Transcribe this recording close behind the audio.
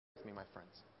me, my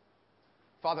friends.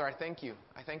 Father, I thank you.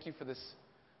 I thank you for this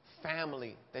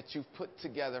family that you've put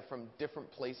together from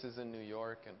different places in New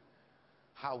York, and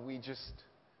how we just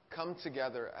come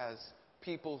together as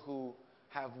people who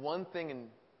have one thing in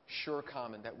sure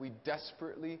common, that we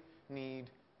desperately need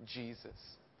Jesus.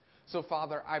 So,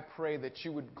 Father, I pray that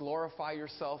you would glorify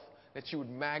yourself, that you would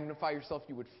magnify yourself,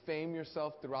 you would fame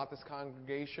yourself throughout this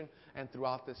congregation and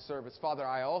throughout this service. Father,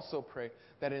 I also pray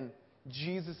that in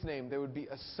Jesus' name there would be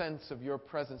a sense of your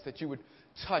presence, that you would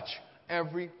touch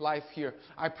every life here.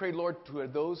 I pray, Lord, to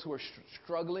those who are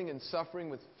struggling and suffering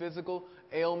with physical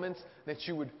ailments, that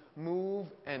you would move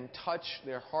and touch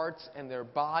their hearts and their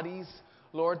bodies.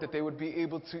 Lord, that they would be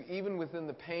able to, even within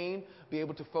the pain, be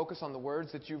able to focus on the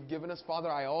words that you've given us. Father,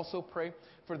 I also pray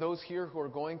for those here who are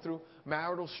going through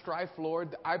marital strife,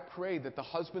 Lord. I pray that the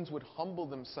husbands would humble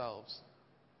themselves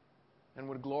and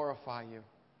would glorify you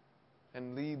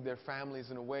and lead their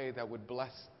families in a way that would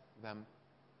bless them.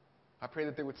 I pray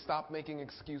that they would stop making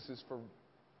excuses for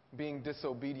being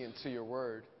disobedient to your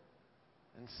word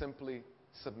and simply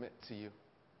submit to you.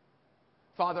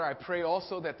 Father, I pray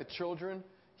also that the children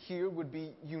here would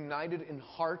be united in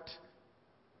heart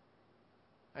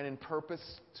and in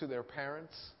purpose to their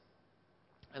parents,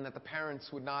 and that the parents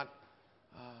would not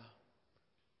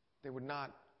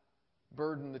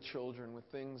burden the children with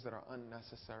things that are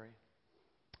unnecessary.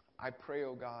 I pray,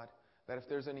 oh God, that if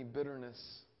there's any bitterness,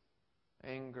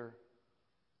 anger,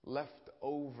 left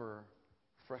over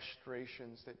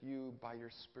frustrations, that you, by your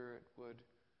Spirit, would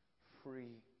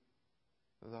free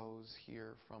those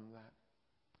here from that.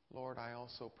 Lord, I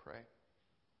also pray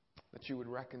that you would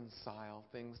reconcile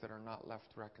things that are not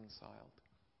left reconciled.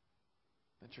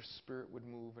 That your Spirit would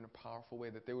move in a powerful way,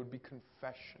 that there would be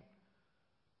confession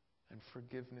and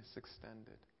forgiveness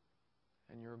extended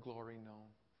and your glory known.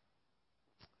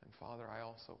 And Father, I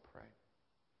also pray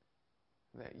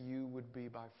that you would be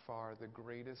by far the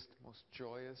greatest, most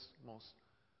joyous, most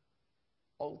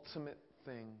ultimate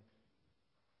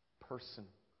person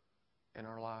in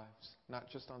our lives, not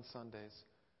just on Sundays,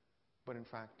 but in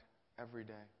fact, every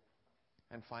day.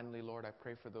 And finally, Lord, I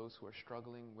pray for those who are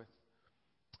struggling with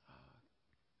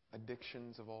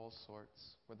addictions of all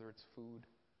sorts, whether it's food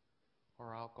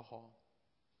or alcohol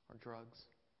or drugs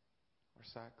or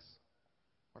sex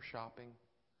or shopping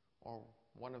or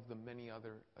one of the many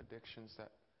other addictions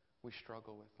that we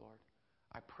struggle with, Lord.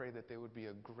 I pray that there would be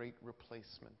a great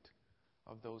replacement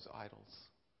of those idols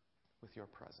with your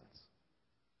presence.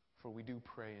 For we do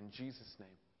pray in Jesus' name.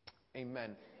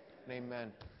 Amen.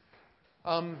 Amen.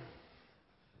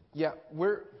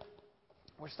 We're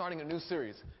starting a new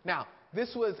series. Now,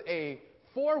 this was a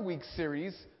 4-week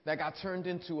series that got turned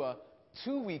into a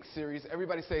 2-week series.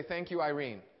 Everybody say, thank you,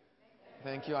 Irene.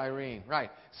 Thank you, Irene. Right.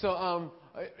 So,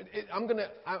 I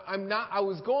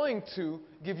was going to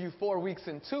give you 4 weeks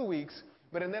and 2 weeks,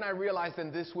 but then I realized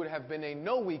then this would have been a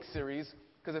no-week series,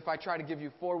 because if I try to give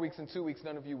you 4 weeks and 2 weeks,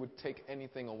 none of you would take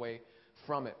anything away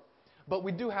from it. But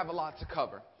we do have a lot to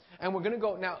cover. And we're going to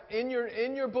go, now, in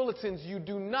your bulletins, you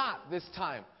do not this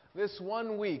time, this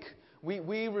 1 week,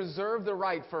 we reserve the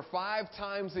right for 5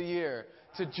 times a year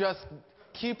to just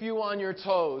keep you on your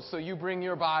toes so you bring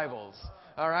your Bibles.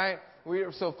 All right?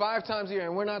 So 5 times a year,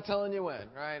 and we're not telling you when,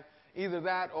 right? Either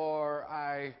that or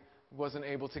I wasn't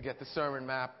able to get the sermon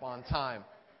map on time.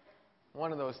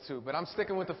 One of those two. But I'm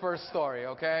sticking with the first story,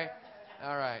 okay?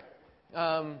 All right.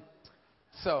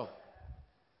 So,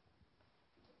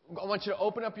 I want you to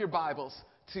open up your Bibles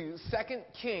to 2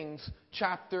 Kings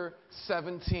chapter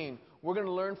 17. We're going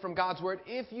to learn from God's Word.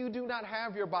 If you do not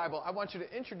have your Bible, I want you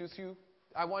to introduce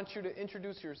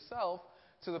yourself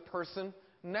to the person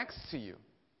next to you.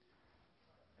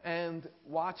 And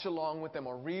watch along with them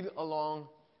or read along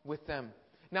with them.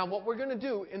 Now, what we're going to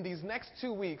do in these next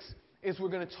 2 weeks is we're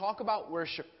going to talk about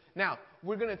worship. Now,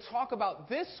 we're going to talk about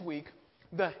this week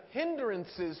the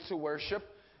hindrances to worship.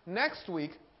 Next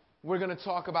week, we're going to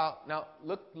talk about, now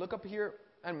look up here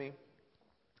at me.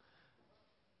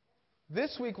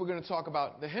 This week, we're going to talk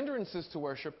about the hindrances to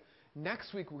worship.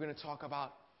 Next week, we're going to talk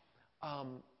about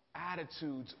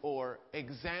attitudes or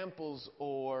examples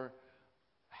or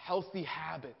healthy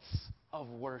habits of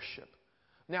worship.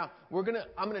 Now,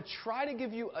 I'm going to try to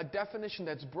give you a definition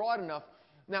that's broad enough.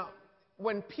 Now,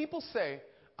 when people say,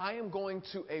 I am going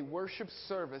to a worship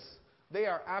service, they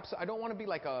are I don't want to be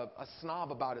like a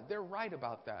snob about it. They're right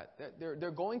about that. They're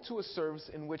going to a service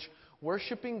in which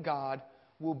worshiping God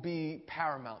will be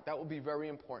paramount. That will be very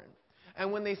important.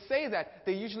 And when they say that,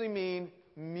 they usually mean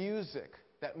music.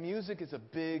 That music is a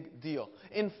big deal.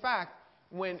 In fact,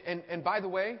 and by the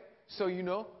way, so you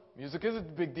know, music is a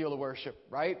big deal of worship,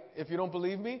 right? If you don't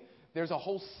believe me, there's a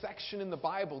whole section in the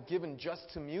Bible given just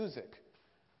to music.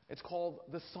 It's called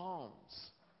the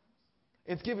Psalms.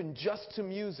 It's given just to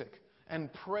music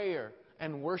and prayer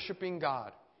and worshiping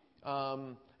God,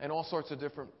 and all sorts of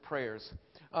different prayers.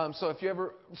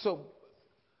 So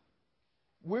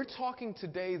we're talking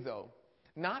today, though,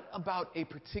 not about a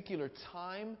particular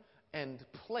time and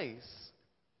place.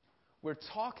 We're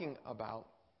talking about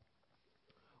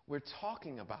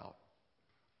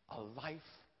a life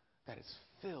that is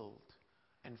filled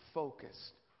and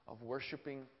focused of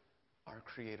worshiping our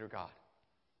Creator God.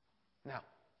 Now,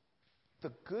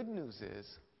 the good news is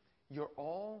you're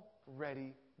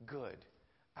already good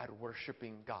at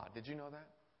worshiping God. Did you know that?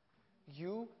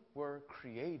 You were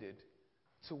created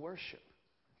to worship.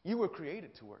 You were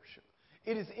created to worship.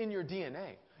 It is in your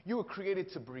DNA. You were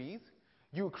created to breathe.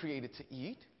 You were created to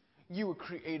eat. You were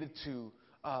created to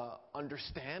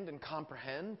understand and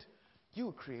comprehend. You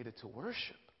were created to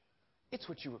worship. It's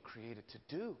what you were created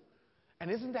to do.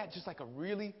 And isn't that just like a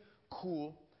really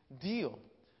cool deal?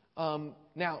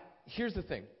 Now, here's the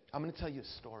thing. I'm going to tell you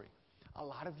a story. A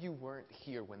lot of you weren't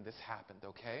here when this happened,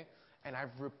 okay? And I've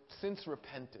since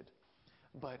repented.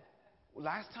 But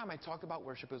last time I talked about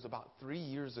worship, it was about 3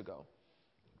 years ago.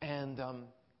 And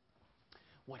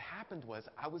what happened was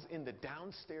I was in the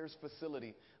downstairs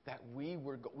facility that we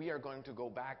are going to go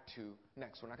back to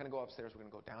next. We're not going to go upstairs. We're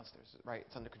going to go downstairs, right?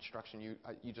 It's under construction.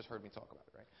 You just heard me talk about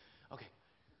it, right? Okay.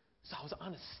 So I was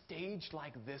on a stage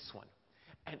like this one.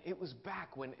 And it was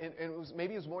back when, and it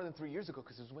was more than 3 years ago,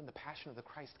 because it was when The Passion of the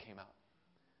Christ came out.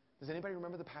 Does anybody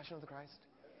remember The Passion of the Christ?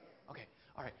 Okay,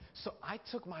 all right. So I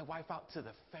took my wife out to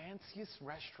the fanciest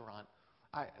restaurant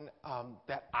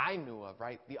that I knew of,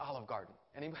 right? The Olive Garden.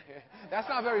 Anybody? That's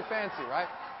not very fancy, right?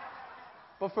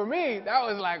 But for me, that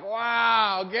was like,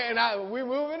 wow, getting out, we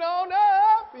moving on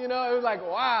up. You know, it was like,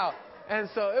 wow. And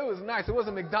so it was nice. It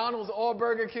wasn't McDonald's or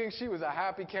Burger King. She was a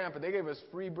happy camper. They gave us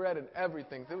free bread and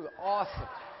everything. It was awesome.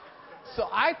 So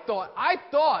I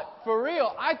thought, for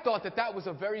real, that was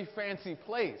a very fancy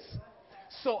place.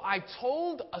 So I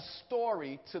told a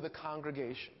story to the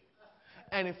congregation.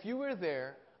 And if you were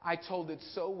there, I told it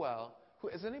so well.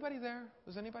 Is anybody there?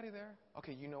 Was anybody there?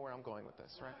 Okay, you know where I'm going with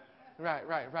this, right?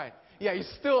 Right. Yeah, you're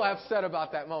still upset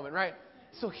about that moment, right?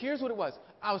 So here's what it was.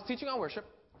 I was teaching on worship,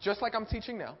 just like I'm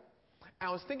teaching now. I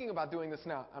was thinking about doing this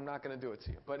now. I'm not going to do it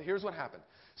to you. But here's what happened.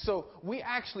 So we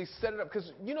actually set it up,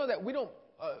 because you know that we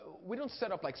don't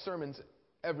set up like sermons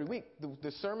every week.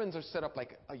 The sermons are set up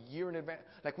like a year in advance.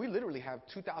 Like we literally have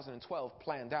 2012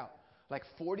 planned out. Like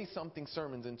 40-something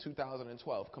sermons in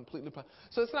 2012, completely planned.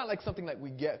 So it's not like something that we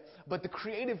get. But the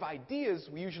creative ideas,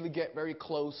 we usually get very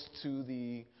close to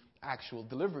the actual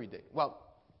delivery date. Well,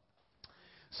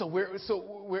 so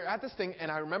we're at this thing,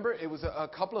 and I remember it was a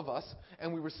couple of us,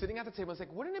 and we were sitting at the table. I was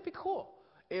like, wouldn't it be cool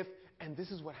if, and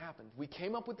this is what happened. We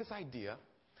came up with this idea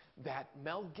that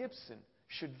Mel Gibson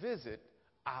should visit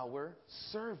our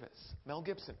service. Mel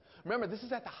Gibson. Remember, this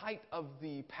is at the height of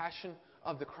the Passion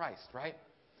of the Christ, right?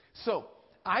 So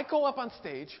I go up on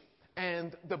stage,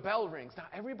 and the bell rings. Now,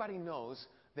 everybody knows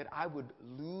that I would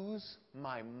lose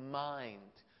my mind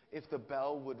if the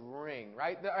bell would ring,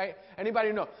 right?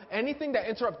 Anybody know? Anything that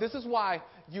interrupts. This is why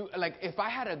if I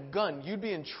had a gun, you'd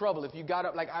be in trouble if you got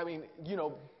up.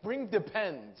 Bring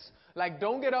Depends.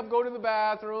 Don't get up, go to the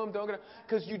bathroom, don't get up,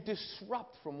 because you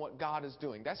disrupt from what God is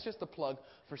doing. That's just a plug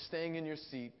for staying in your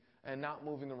seat and not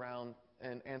moving around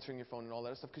and answering your phone and all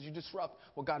that stuff, because you disrupt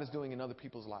what God is doing in other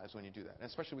people's lives when you do that, and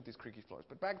especially with these creaky floors.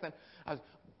 But back then,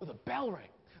 the bell rang.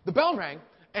 The bell rang,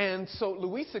 and so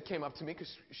Louisa came up to me,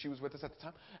 because she was with us at the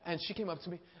time, and she came up to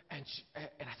me, and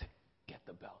I said, get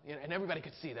the bell. And everybody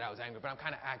could see that I was angry, but I'm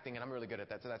kind of acting, and I'm really good at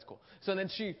that, so that's cool. So then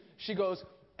she goes,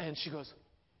 and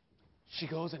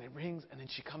it rings, and then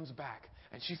she comes back,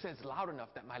 and she says loud enough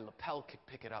that my lapel could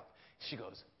pick it up. She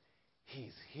goes,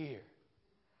 he's here.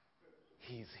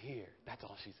 He's here. That's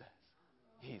all she says.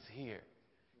 He's here.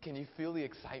 Can you feel the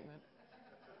excitement?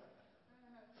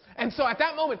 And so at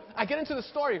that moment, I get into the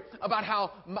story about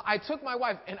how I took my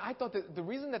wife, and I thought that the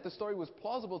reason that the story was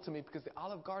plausible to me, because the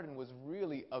Olive Garden was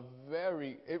really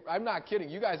I'm not kidding.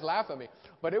 You guys laugh at me.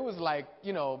 But it was like,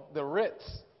 the Ritz,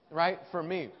 right, for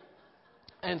me.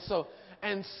 And so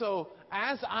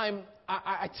as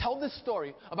I tell this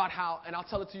story about how, and I'll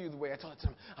tell it to you the way I tell it to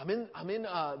him. I'm in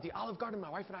the Olive Garden. My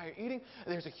wife and I are eating. And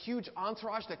there's a huge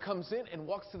entourage that comes in and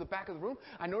walks to the back of the room.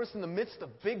 I notice in the midst of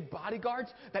big bodyguards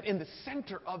that in the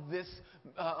center of this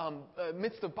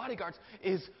midst of bodyguards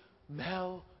is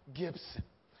Mel Gibson.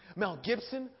 Mel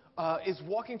Gibson is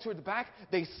walking toward the back.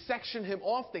 They section him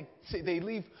off. They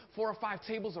leave 4 or 5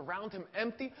 tables around him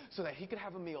empty so that he could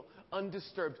have a meal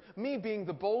undisturbed. Me, being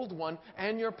the bold one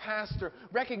and your pastor,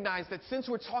 recognize that since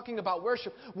we're talking about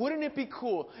worship, wouldn't it be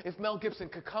cool if Mel Gibson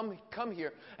could come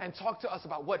here and talk to us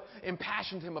about what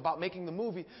impassioned him about making the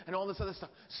movie and all this other stuff.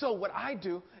 So what I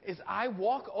do is I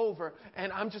walk over,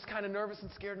 and I'm just kind of nervous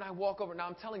and scared, and I walk over. Now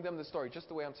I'm telling them the story just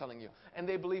the way I'm telling you. And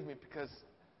they believe me because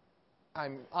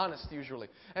I'm honest usually.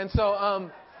 And so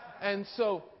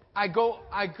I go,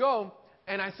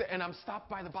 and I say, and I'm stopped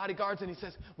by the bodyguards, and he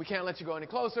says, "We can't let you go any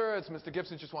closer. It's Mr.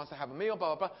 Gibson just wants to have a meal,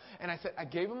 blah, blah, blah." And I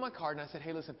gave him my card, and I said,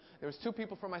 "Hey, listen, there was 2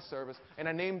 people from my service," and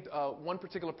I named one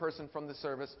particular person from the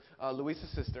service, Luisa's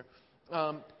sister,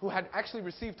 who had actually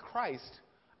received Christ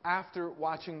after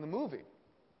watching the movie.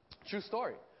 True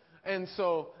story. And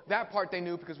so that part they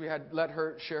knew because we had let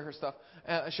her share her stuff,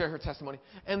 share her testimony.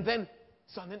 And then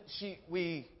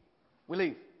we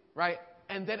leave, right?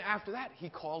 And then after that, he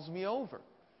calls me over,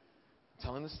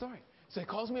 telling the story. So he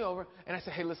calls me over, and I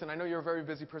say, "Hey, listen, I know you're a very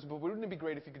busy person, but wouldn't it be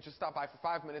great if you could just stop by for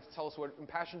 5 minutes, tell us what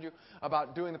impassioned you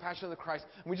about doing the Passion of the Christ,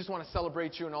 and we just want to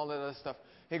celebrate you and all that other stuff."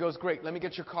 He goes, "Great, let me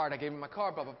get your card." I gave him my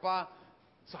card, blah, blah, blah.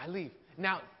 So I leave.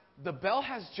 Now, the bell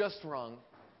has just rung.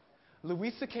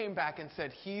 Luisa came back and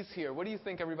said, "He's here." What do you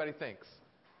think everybody thinks?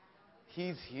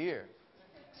 He's here.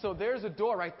 So there's a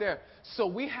door right there. So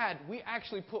we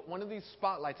actually put one of these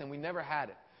spotlights, and we never had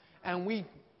it. And we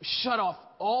shut off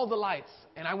all the lights.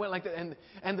 And I went like that,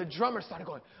 and the drummer started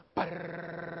going,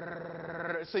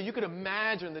 so you could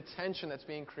imagine the tension that's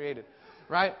being created,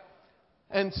 right?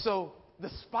 And so the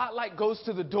spotlight goes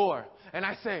to the door, and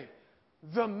I say,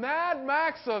 "The Mad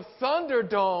Max of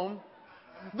Thunderdome,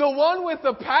 the one with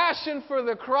the passion for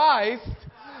the Christ,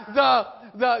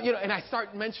 and I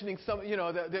start mentioning some,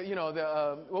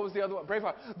 what was the other one?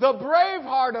 Braveheart. The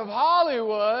Braveheart of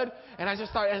Hollywood." And I just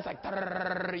start, and it's like,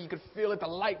 you could feel it. The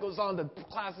light goes on, the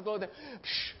classes go there.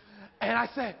 And I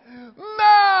say,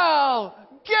 "Mel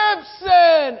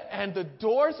Gibson!" And the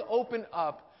doors open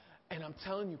up, and I'm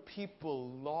telling you, people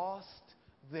lost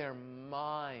their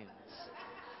minds.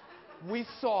 We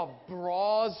saw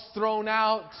bras thrown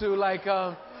out to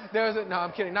no,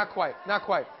 I'm kidding, not quite.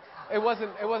 It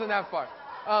wasn't that far.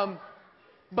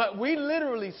 But we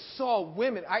literally saw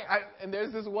women. And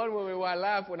there's this one woman who I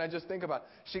laugh when I just think about.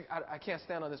 I can't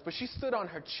stand on this, but she stood on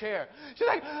her chair. She's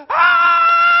like,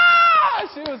 "Ah!"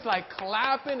 She was like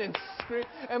clapping and screaming.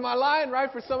 Am I lying,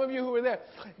 right? For some of you who were there,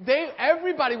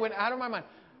 everybody went out of my mind.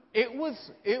 It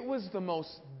was the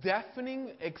most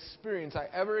deafening experience I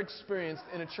ever experienced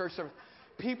in a church service.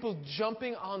 People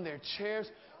jumping on their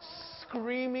chairs,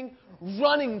 screaming,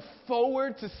 running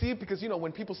forward to see, because,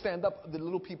 when people stand up, the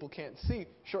little people can't see.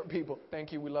 Short people,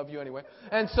 thank you, we love you anyway.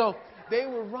 And so they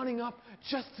were running up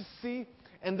just to see.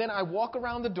 And then I walk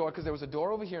around the door, because there was a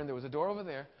door over here and there was a door over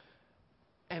there.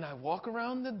 And I walk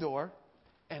around the door,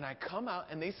 and I come out,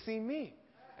 and they see me.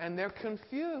 And they're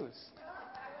confused.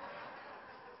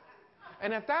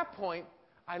 And at that point,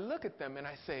 I look at them and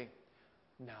I say,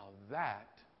 "Now that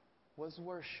was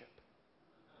worship."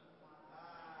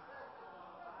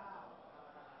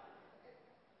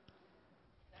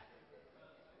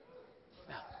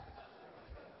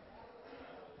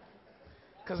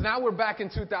 Because now we're back in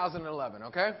 2011,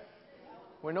 okay?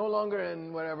 We're no longer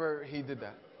in whatever he did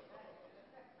that.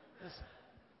 Listen,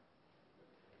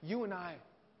 you and I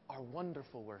are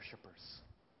wonderful worshipers.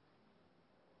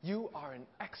 You are an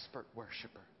expert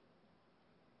worshiper.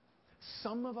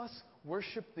 Some of us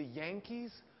worship the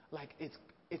Yankees like it's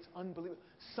unbelievable.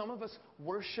 Some of us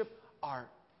worship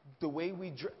the way we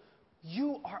dress.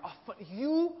 You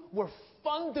were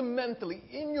fundamentally,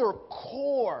 in your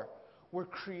core, were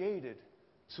created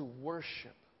to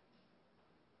worship.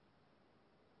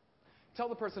 Tell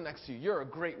the person next to you, you're a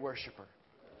great worshiper.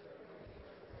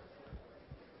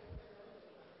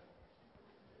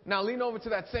 Now lean over to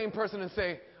that same person and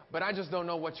say, "But I just don't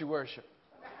know what you worship."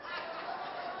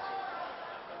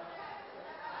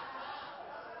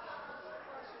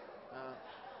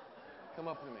 Come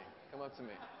up to me. Come up to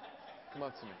me. Come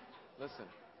up to me. Listen.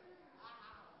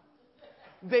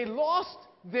 They lost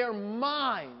their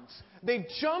minds. They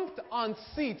jumped on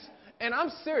seats. And I'm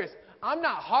serious. I'm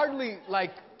not hardly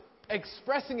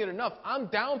expressing it enough. I'm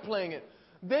downplaying it.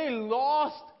 They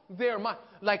lost their mind.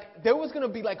 There was going to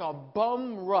be a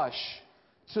bum rush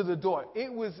to the door.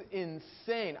 It was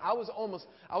insane. I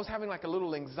was having a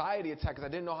little anxiety attack because I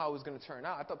didn't know how it was going to turn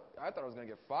out. I thought I was going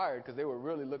to get fired because they were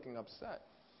really looking upset.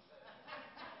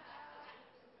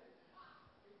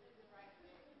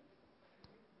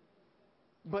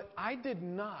 But I did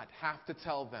not have to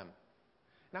tell them,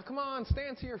 "Now come on,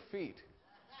 stand to your feet.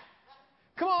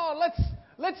 Come on,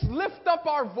 let's lift up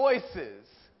our voices.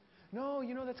 No,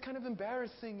 that's kind of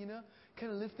embarrassing,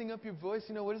 kind of lifting up your voice.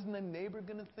 What is my neighbor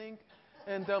going to think?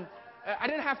 And I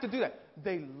didn't have to do that.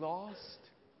 They lost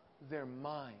their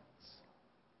minds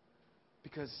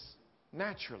because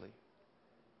naturally,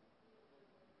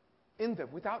 in them,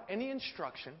 without any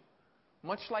instruction,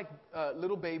 much like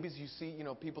little babies, you see,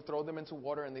 people throw them into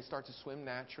water and they start to swim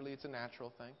naturally. It's a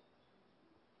natural thing.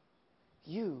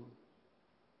 You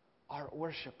are a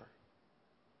worshiper.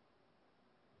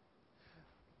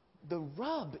 The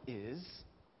rub is,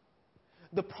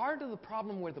 the part of the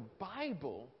problem where the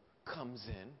Bible comes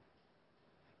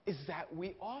in is that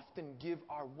we often give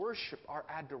our worship, our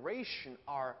adoration,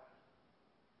 our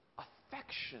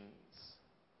affections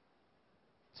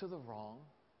to the wrong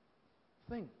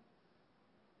thing.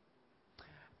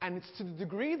 And it's to the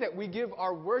degree that we give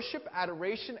our worship,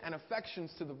 adoration, and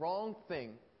affections to the wrong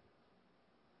thing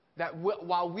that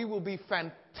while we will be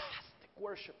fantastic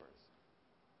worshipers,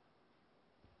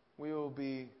 we will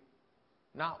be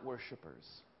not worshipers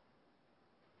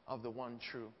of the one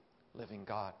true living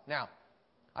God. Now,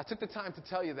 I took the time to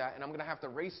tell you that, and I'm going to have to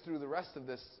race through the rest of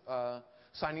this,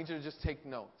 so I need you to just take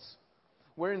notes.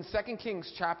 We're in 2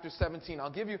 Kings chapter 17.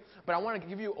 But I want to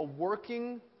give you a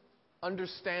working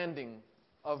understanding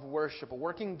of worship, a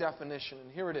working definition,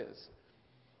 and here it is.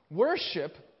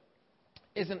 Worship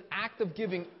is an act of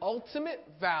giving ultimate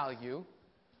value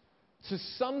to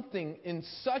something in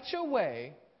such a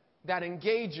way that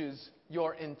engages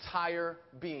your entire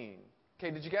being.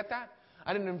 Okay, did you get that?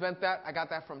 I didn't invent that. I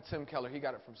got that from Tim Keller. He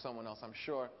got it from someone else, I'm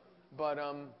sure. But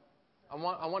I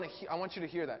want you to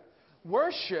hear that.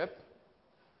 Worship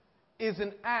is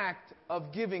an act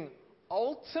of giving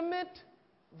ultimate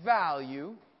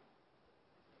value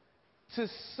to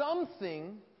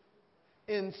something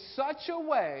in such a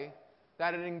way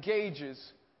that it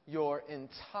engages your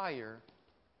entire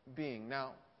being.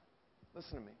 Now,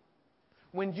 listen to me.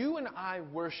 When you and I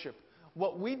worship,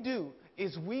 what we do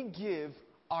is we give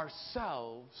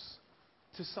ourselves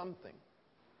to something.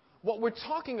 What we're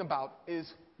talking about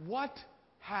is what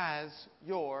has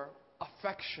your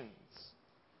affections?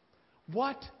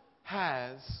 What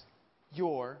has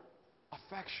your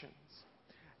affections?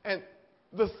 And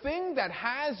the thing that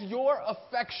has your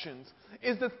affections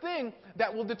is the thing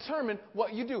that will determine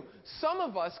what you do. Some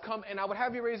of us come, and I would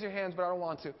have you raise your hands, but I don't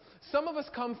want to. Some of us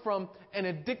come from an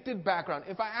addicted background.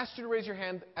 If I asked you to raise your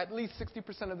hand, at least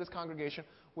 60% of this congregation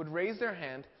would raise their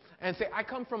hand and say, I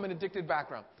come from an addicted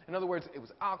background. In other words, it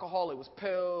was alcohol, it was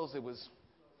pills, it was,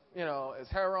 it was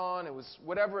heroin, it was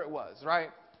whatever it was,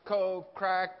 right? Coke,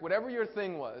 crack, whatever your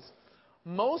thing was.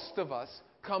 Most of us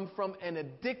come from an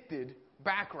addicted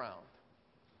background.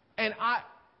 And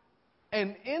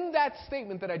in that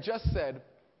statement that I just said,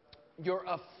 your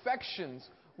affections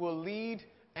will lead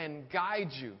and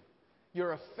guide you.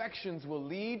 Your affections will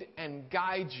lead and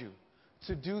guide you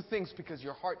to do things because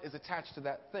your heart is attached to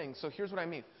that thing. So here's what I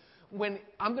mean. When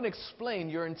I'm going to explain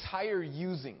your entire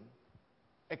using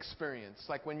experience,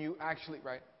 like when you actually,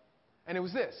 right? And it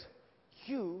was this.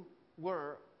 You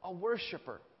were a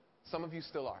worshiper. Some of you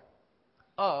still are.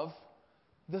 Of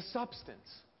the substance.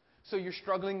 So you're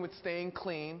struggling with staying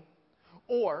clean,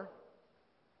 or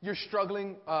you're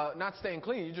struggling, not staying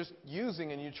clean, you're just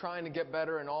using and you're trying to get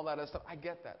better and all that other stuff. I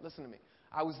get that. Listen to me.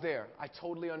 I was there. I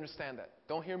totally understand that.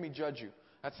 Don't hear me judge you.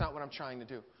 That's not what I'm trying to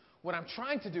do. What I'm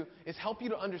trying to do is help you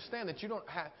to understand that you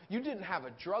didn't have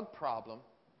a drug problem.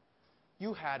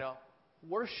 You had a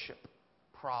worship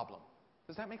problem.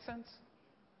 Does that make sense?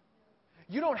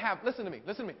 You don't have, listen to me.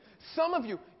 Some of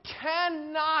you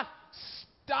cannot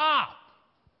stop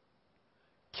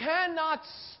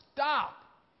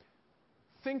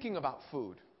thinking about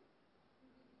food,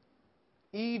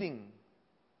 eating,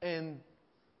 and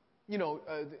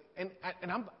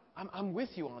I'm with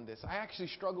you on this. I actually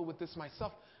struggle with this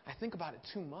myself. I think about it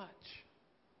too much.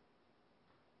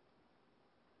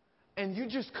 And you're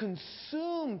just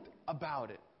consumed about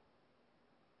it.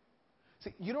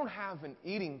 See, you don't have an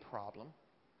eating problem.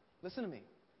 Listen to me.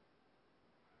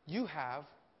 You have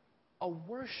a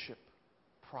worship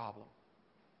problem.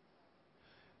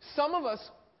 Some of us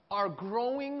are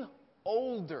growing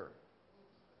older.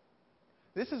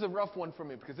 This is a rough one for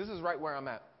me because this is right where I'm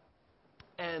at.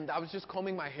 And I was just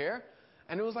combing my hair,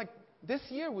 and it was like this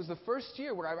year was the first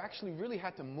year where I actually really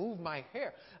had to move my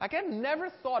hair. Like I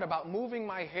never thought about moving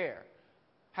my hair.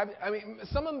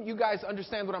 Some of you guys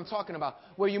understand what I'm talking about.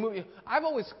 Where you move, I've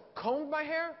always combed my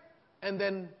hair and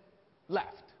then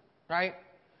left, right?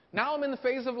 Now I'm in the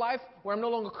phase of life where I'm no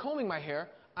longer combing my hair.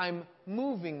 I'm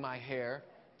moving my hair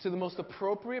to the most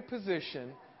appropriate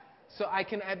position so I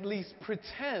can at least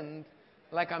pretend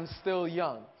like I'm still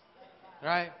young,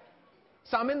 right?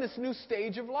 So I'm in this new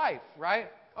stage of life, right?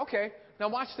 Okay, now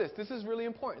watch this. This is really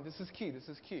important. This is key. This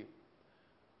is key.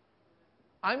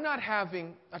 I'm not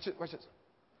having, watch this.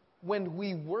 When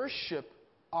we worship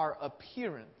our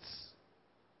appearance,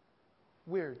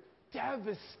 we're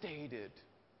devastated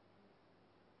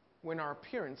when our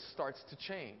appearance starts to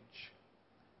change.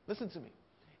 Listen to me.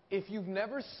 If you've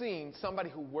never seen somebody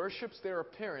who worships their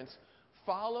appearance,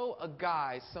 follow a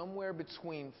guy somewhere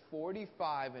between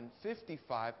 45 and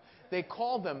 55. They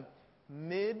call them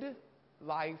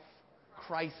midlife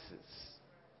crisis.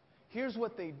 Here's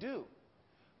what they do.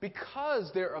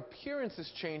 Because their appearance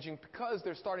is changing, because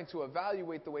they're starting to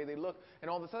evaluate the way they look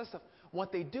and all this other stuff,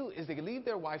 what they do is they leave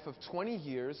their wife of 20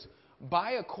 years,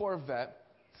 buy a Corvette,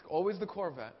 it's always the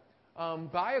Corvette,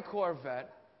 buy a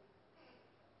Corvette,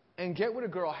 and get with a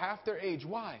girl half their age.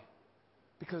 Why?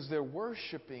 Because they're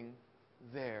worshiping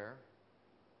their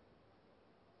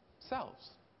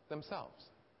themselves.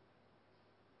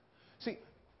 See,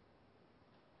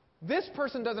 this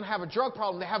person doesn't have a drug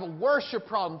problem. They have a worship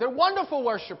problem. They're wonderful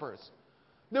worshipers.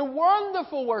 They're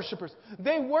wonderful worshipers.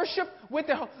 They worship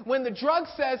when the drug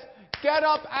says, get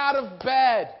up out of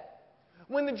bed.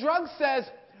 When the drug says,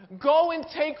 go and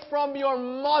take from your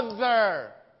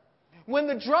mother. When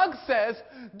the drug says,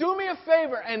 do me a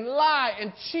favor and lie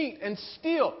and cheat and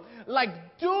steal. Like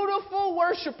dutiful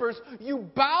worshipers, you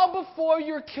bow before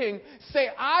your king, say,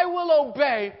 I will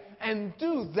obey, and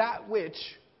do that which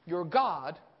your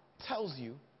God tells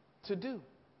you to do.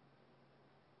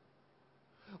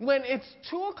 When it's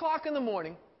 2 o'clock in the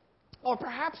morning, or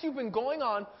perhaps you've been going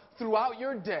on throughout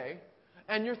your day,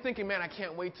 and you're thinking, man, I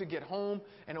can't wait to get home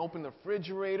and open the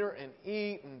refrigerator and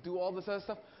eat and do all this other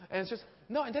stuff. And it's just,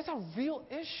 no, and that's a real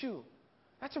issue.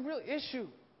 That's a real issue.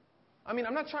 I mean,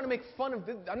 I'm not trying to make fun of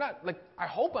this. I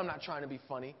hope I'm not trying to be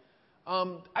funny.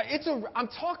 I'm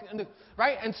talking,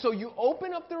 right? And so you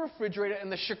open up the refrigerator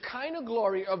and the Shekinah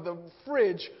glory of the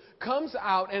fridge comes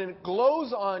out and it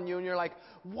glows on you and you're like,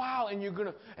 wow, and you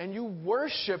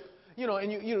worship,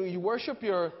 you worship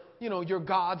your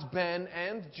gods, Ben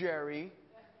and Jerry,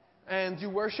 and you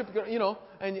worship,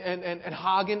 and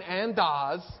Hagen and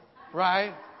Daz,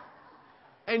 right?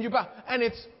 And you bow, and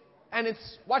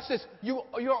it's watch this,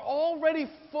 you're already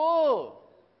full.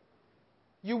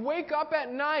 You wake up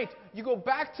at night, you go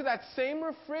back to that same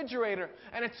refrigerator,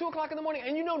 and at 2 o'clock in the morning,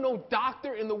 and no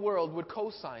doctor in the world would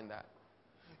co-sign that.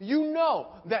 You know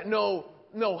that no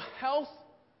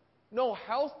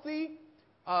healthy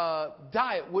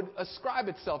diet would ascribe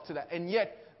itself to that. And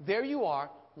yet, there you are,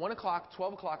 1 o'clock,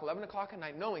 12 o'clock, 11 o'clock at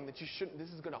night, knowing that this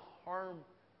is going to harm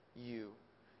you.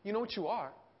 You know what you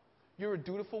are? You're a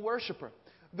dutiful worshiper.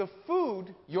 The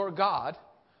food, your God,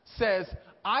 says,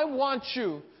 I want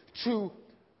you to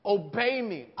obey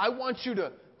me. I want you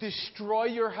to destroy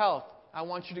your health. I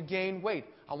want you to gain weight.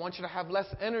 I want you to have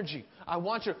less energy.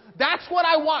 That's what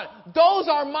I want. Those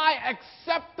are my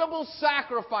acceptable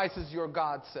sacrifices, your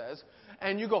God says.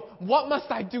 And you go, what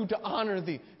must I do to honor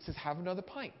thee? He says, have another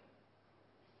pint.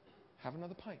 Have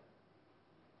another pint.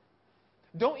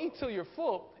 Don't eat till you're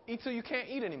full. Eat till you can't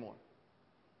eat anymore.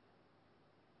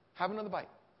 Have another bite.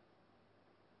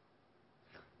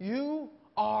 You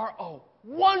are a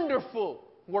wonderful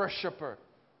worshiper.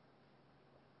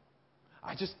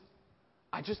 I just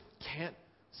can't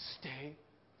stay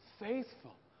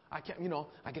faithful. I can't,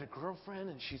 I get a girlfriend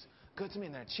and she's good to me,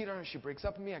 and then I cheat on her and she breaks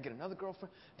up with me. I get another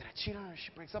girlfriend, then I cheat on her and she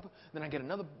breaks up with me. Then I get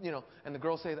another, and the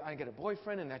girl says I get a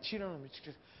boyfriend and I cheat on him. It's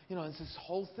just, it's this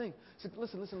whole thing. So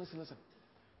listen.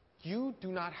 You do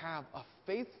not have a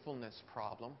faithfulness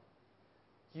problem.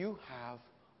 You have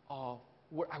I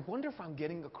wonder if I'm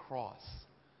getting across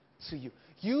to you.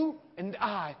 You and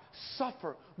I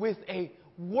suffer with a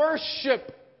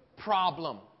worship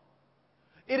problem.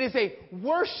 It is a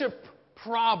worship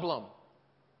problem.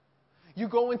 You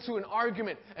go into an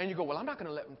argument and you go, well, I'm not going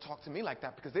to let them talk to me like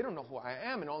that because they don't know who I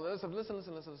am and all that stuff. Listen.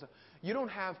 You don't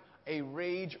have a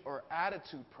rage or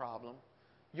attitude problem.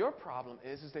 Your problem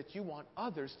is that you want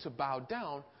others to bow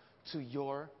down to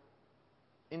your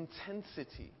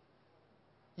intensity.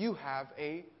 You have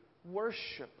a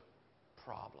worship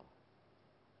problem.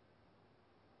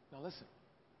 Now listen.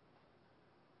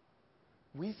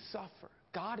 We suffer.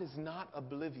 God is not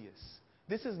oblivious.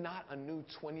 This is not a new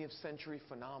 20th century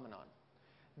phenomenon.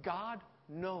 God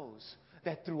knows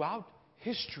that throughout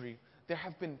history there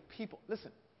have been people.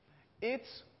 Listen, let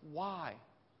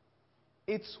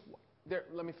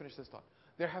me finish this thought.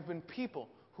 There have been people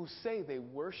who say they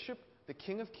worship the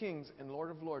King of Kings and Lord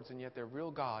of Lords, and yet their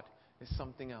real God is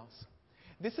something else.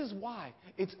 This is why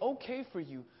it's okay for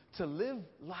you to live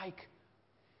like.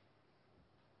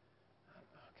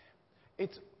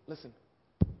 Listen,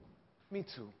 me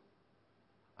too.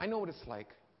 I know what it's like.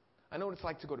 I know what it's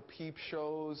like to go to peep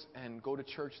shows and go to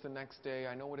church the next day.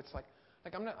 I know what it's like.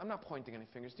 Like, I'm not pointing any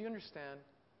fingers. Do you understand?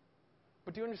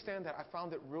 But do you understand that I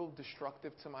found it real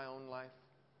destructive to my own life?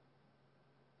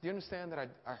 Do you understand that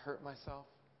I hurt myself?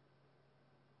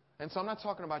 And so I'm not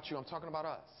talking about you. I'm talking about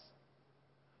us.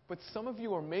 But some of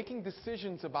you are making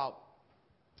decisions about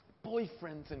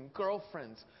boyfriends and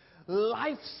girlfriends,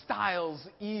 lifestyles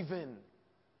even.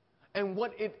 And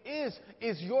what it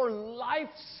is your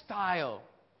lifestyle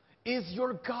is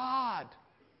your God.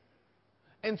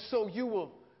 And so you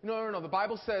will, no. The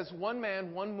Bible says one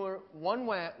man, one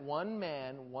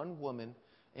woman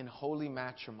in holy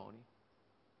matrimony.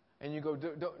 And you go,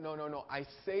 no. I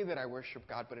say that I worship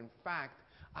God, but in fact,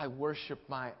 I worship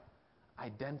my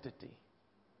identity,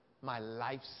 my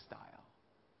lifestyle.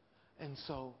 And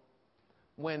so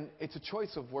when it's a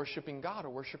choice of worshiping God or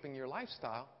worshiping your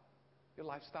lifestyle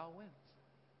wins.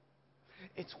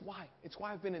 It's why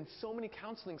I've been in so many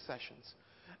counseling sessions.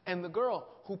 And the girl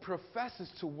who professes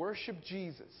to worship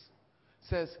Jesus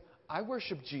says, I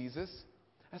worship Jesus.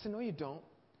 I said, no, you don't.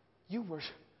 You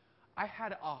worship. I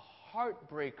had a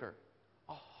heartbreaker.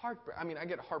 I mean, I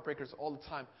get heartbreakers all the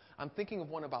time. I'm thinking of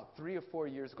one about 3 or 4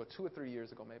 years ago, 2 or 3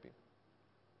 years ago maybe.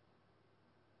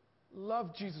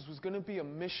 Loved Jesus, was going to be a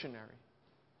missionary.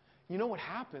 You know what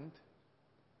happened?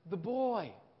 The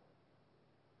boy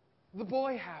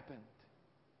happened.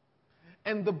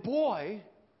 And the boy,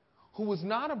 who was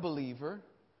not a believer,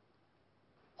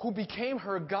 who became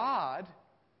her God,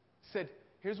 said,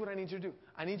 here's what I need you to do.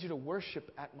 I need you to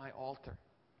worship at my altar.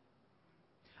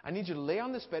 I need you to lay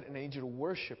on this bed and I need you to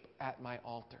worship at my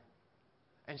altar.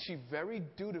 And she very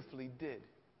dutifully did.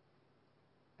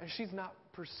 And she's not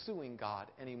pursuing God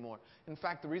anymore. In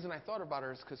fact, the reason I thought about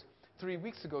her is because 3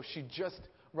 weeks ago she just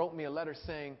wrote me a letter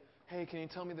saying, hey, can you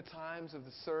tell me the times of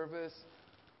the service?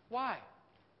 Why?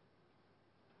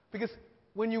 Because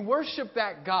when you worship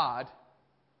that God,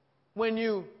 when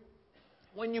you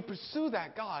pursue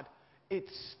that God, it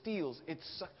steals.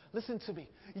 Listen to me.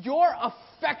 Your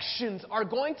affections are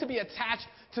going to be attached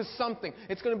to something.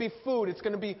 It's going to be food. It's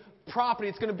going to be property.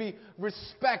 It's going to be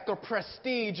respect or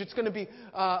prestige. It's going to be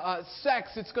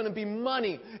sex. It's going to be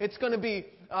money. It's going to be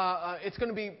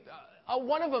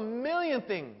one of a million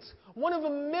things. One of a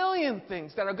million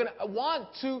things that are going to want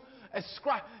to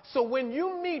ascribe. So when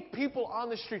you meet people on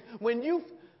the street,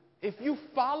 if you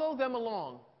follow them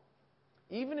along,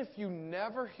 even if you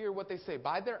never hear what they say,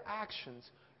 by their actions,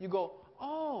 you go,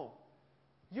 oh,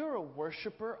 you're a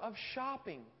worshiper of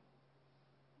shopping.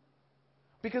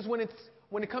 Because when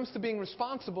it comes to being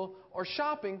responsible or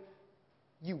shopping,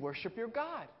 you worship your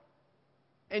God.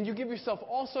 And you give yourself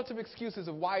all sorts of excuses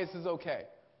of why this is okay.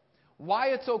 Why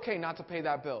it's okay not to pay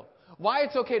that bill. Why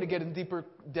it's okay to get in deeper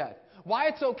debt. Why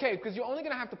it's okay, because you're only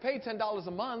going to have to pay $10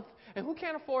 a month, and who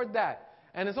can't afford that?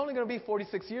 And it's only going to be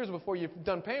 46 years before you're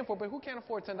done paying for it, but who can't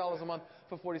afford $10 a month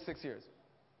for 46 years?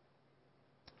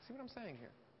 See what I'm saying here?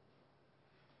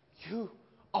 You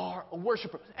are a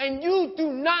worshiper. And you do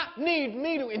not need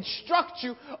me to instruct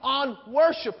you on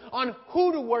worship, on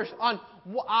who to worship, on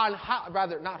how,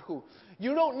 rather, not who.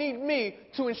 You don't need me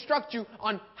to instruct you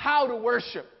on how to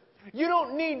worship. You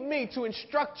don't need me to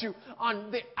instruct you on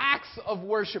the acts of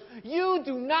worship. You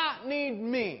do not need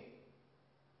me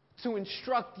to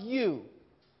instruct you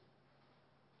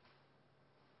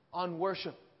on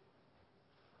worship.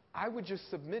 I would just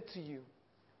submit to you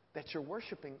that you're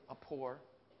worshiping a poor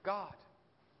God.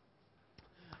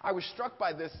 I was struck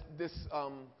by this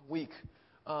week.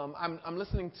 I'm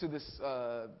listening to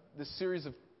this series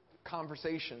of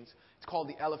conversations. It's called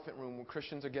The Elephant Room, where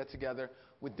Christians get together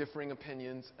with differing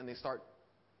opinions and they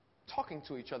talking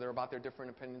to each other about their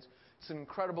different opinions. It's an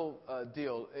incredible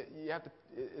deal.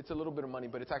 It's a little bit of money,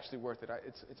 but it's actually worth it.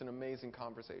 It's an amazing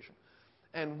conversation.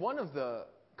 And one of the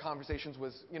conversations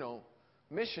was,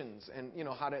 missions and,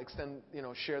 how to extend,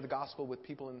 share the gospel with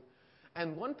people.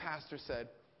 And one pastor said,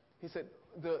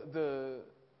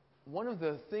 one of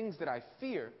the things that I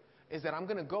fear is that I'm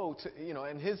going to go to,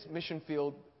 and his mission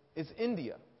field is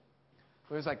India.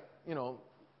 There's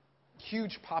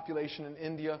huge population in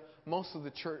India. Most of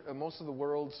the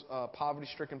world's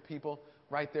poverty-stricken people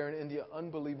right there in India.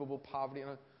 Unbelievable poverty.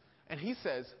 And he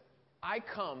says, I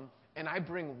come and I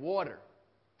bring water.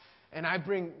 And I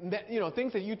bring,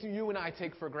 things that you and I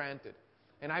take for granted.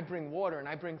 And I bring water and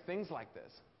I bring things like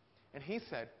this. And he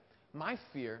said, my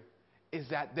fear is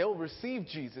that they'll receive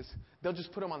Jesus. They'll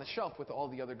just put him on the shelf with all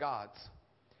the other gods.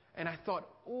 And I thought,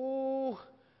 ooh,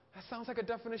 that sounds like a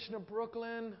definition of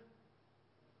Brooklyn.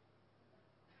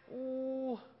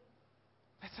 Ooh,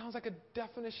 that sounds like a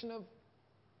definition of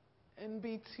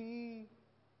NBT.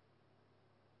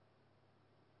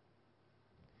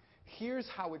 here's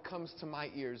how it comes to my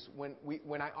ears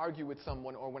when I argue with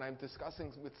someone or when I'm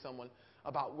discussing with someone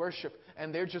about worship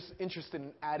and they're just interested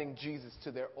in adding Jesus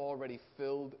to their already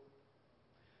filled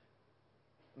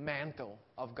mantle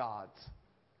of gods.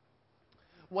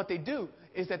 What they do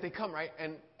is that they come, right,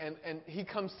 and he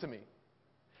comes to me.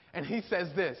 And he says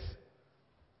this,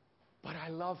 but I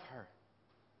love her.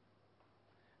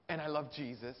 And I love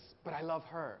Jesus, but I love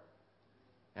her.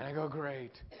 And I go,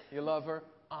 great. You love her,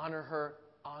 honor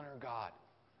God.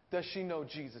 Does she know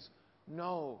Jesus?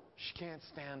 No, she can't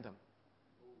stand him.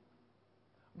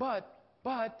 But,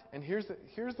 and here's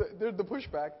the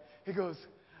pushback. He goes,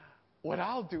 what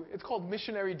I'll do, it's called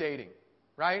missionary dating,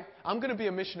 right? I'm going to be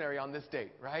a missionary on this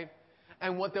date, right?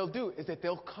 And what they'll do is that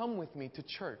they'll come with me to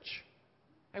church.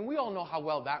 And we all know how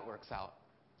well that works out,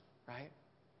 right?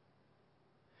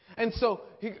 And so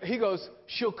he goes,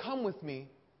 she'll come with me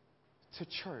to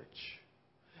church.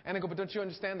 And I go, but don't you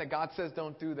understand that God says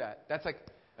don't do that? That's like,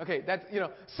 okay, that's,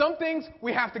 some things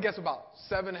we have to guess about.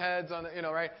 7 heads on,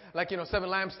 right? Like, 7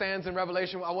 lampstands in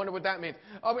Revelation. I wonder what that means.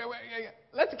 Oh, wait,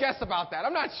 let's guess about that.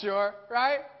 I'm not sure,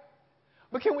 right?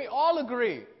 But can we all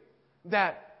agree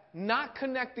that not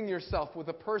connecting yourself with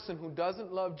a person who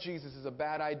doesn't love Jesus is a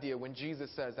bad idea when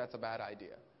Jesus says that's a bad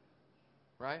idea?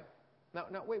 Right? Now,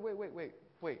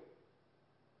 wait.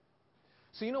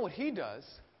 So you know what he does?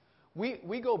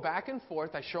 We go back and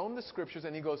forth. I show him the scriptures,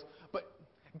 and he goes, but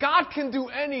God can do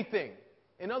anything.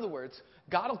 In other words,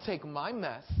 God will take my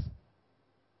mess,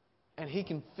 and he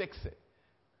can fix it.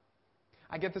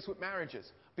 I get this with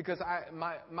marriages, because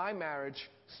my marriage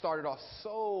started off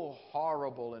so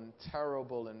horrible and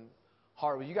terrible and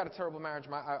horrible. You got a terrible marriage,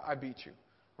 I beat you,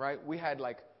 right? We had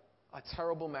like a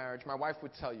terrible marriage. My wife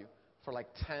would tell you for like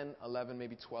 10, 11,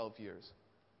 maybe 12 years.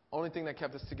 Only thing that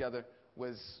kept us together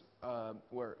was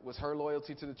her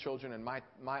loyalty to the children and my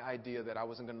idea that I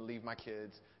wasn't going to leave my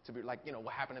kids to be like,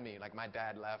 what happened to me? Like my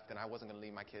dad left and I wasn't going to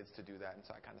leave my kids to do that. And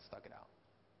so I kind of stuck it out.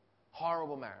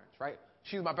 Horrible marriage, right?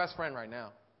 She's my best friend right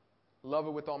now. Love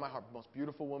her with all my heart. Most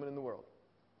beautiful woman in the world.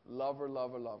 Love her.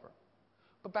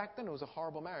 But back then it was a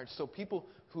horrible marriage. So people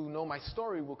who know my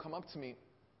story will come up to me,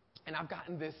 and I've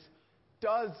gotten this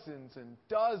dozens and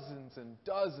dozens and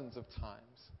dozens of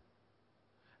times.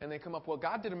 And they come up, well,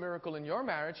 God did a miracle in your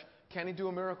marriage. Can he do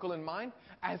a miracle in mine?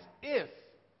 As if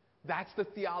that's the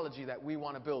theology that we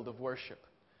want to build of worship.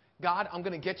 God, I'm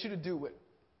going to get you to do what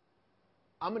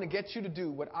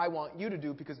I want you to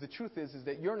do, because the truth is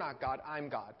that you're not God, I'm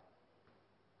God.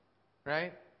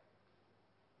 Right?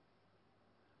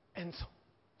 And so,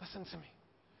 listen to me.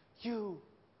 You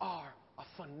are a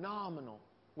phenomenal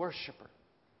worshiper.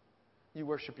 You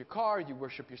worship your car, you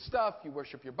worship your stuff, you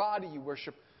worship your body, you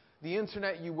worship the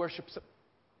internet, you worship...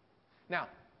 Now,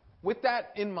 with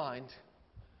that in mind,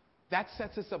 that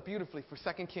sets us up beautifully for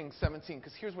 2 Kings 17,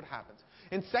 because here's what happens.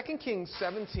 In 2 Kings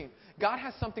 17, God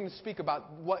has something to speak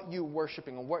about what you're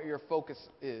worshiping and what your focus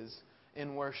is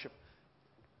in worship.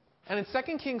 And in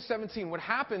 2 Kings 17, what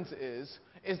happens is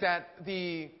that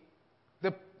the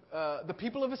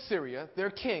people of Assyria, their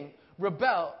king,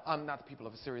 rebel... not the people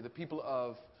of Assyria, the people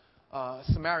of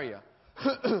Samaria.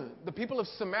 The people of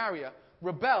Samaria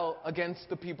rebel against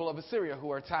the people of Assyria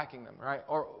who are attacking them, right?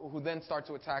 Or who then start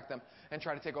to attack them and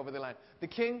try to take over their land. The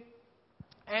king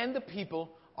and the people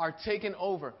are taken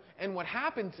over. And what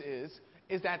happens is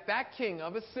that king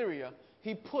of Assyria,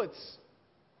 he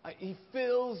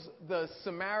fills the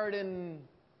Samaritan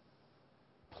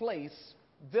place,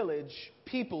 village,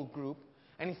 people group,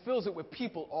 and he fills it with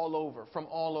people all over, from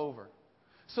all over.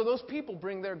 So those people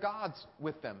bring their gods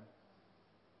with them,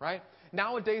 right?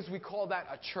 Nowadays we call that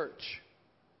a church,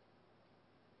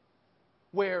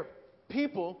 where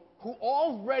people who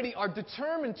already are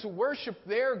determined to worship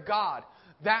their God,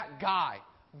 that guy,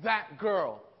 that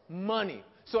girl, money.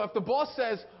 So if the boss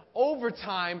says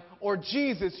overtime or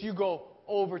Jesus, you go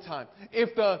overtime.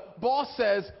 If the boss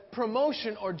says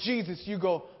promotion or Jesus, you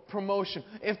go promotion.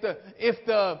 If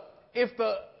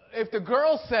the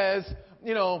girl says,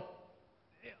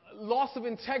 loss of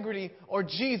integrity or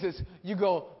Jesus, you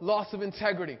go loss of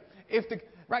integrity.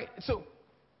 So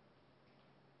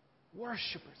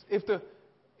worshipers.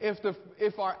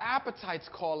 If our appetites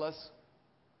call us,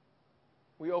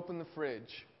 we open the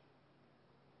fridge.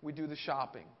 We do the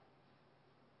shopping.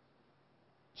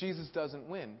 Jesus doesn't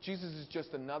win. Jesus is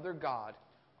just another God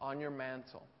on your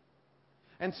mantle.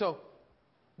 And so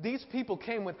these people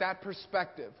came with that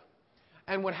perspective.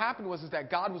 And what happened was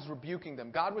that God was rebuking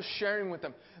them. God was sharing with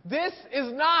them, this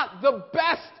is not the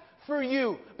best for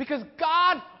you, because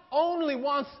God only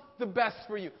wants the best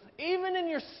for you. Even in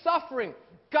your suffering,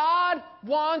 God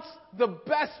wants the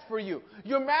best for you.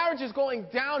 Your marriage is going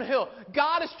downhill.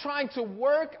 God is trying to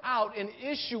work out an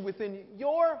issue within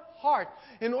your heart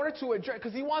in order to address,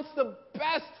 because He wants the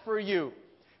best for you.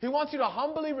 He wants you to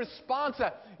humbly respond to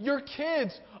that. Your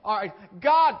kids are,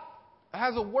 God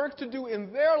has a work to do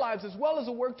in their lives as well as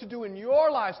a work to do in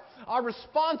your lives. Our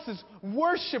response is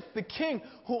worship the King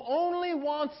who only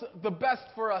wants the best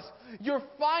for us. Your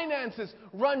finances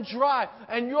run dry,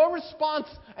 and your response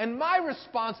and my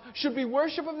response should be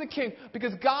worship of the King,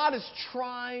 because God is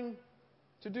trying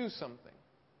to do something.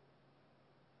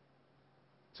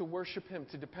 To worship Him,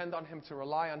 to depend on Him, to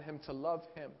rely on Him, to love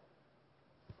Him.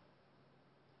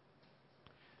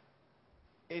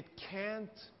 It can't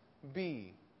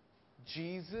be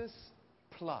Jesus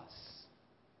plus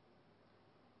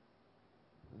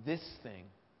this thing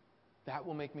that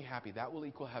will make me happy, that will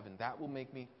equal heaven, that will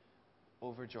make me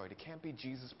overjoyed. It can't be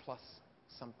Jesus plus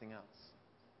something else.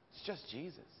 It's just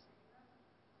Jesus.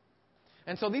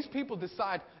 And so these people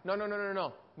decide,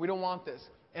 no, we don't want this.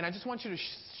 And I just want you to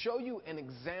show you an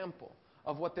example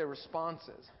of what their response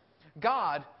is.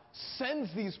 God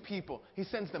sends these people. He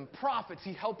sends them prophets.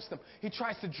 He helps them. He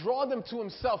tries to draw them to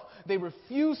Himself. They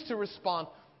refuse to respond.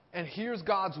 And here's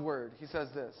God's word. He says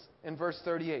this in verse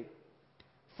 38.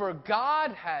 For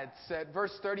God had said,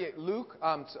 verse 38,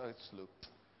 it's Luke.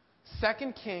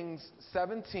 2 Kings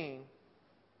 17,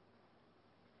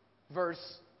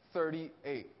 verse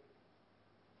 38.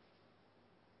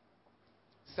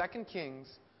 2 Kings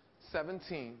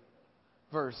 17,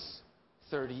 verse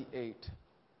 38.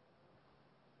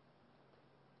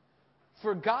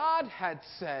 For God had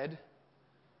said,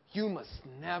 you must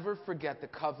never forget the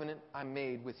covenant I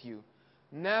made with you.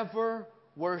 Never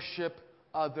worship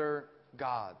other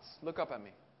gods. Look up at me.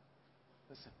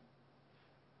 Listen.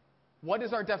 What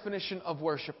is our definition of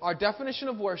worship? Our definition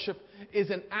of worship is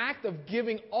an act of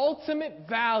giving ultimate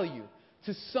value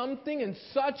to something in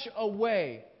such a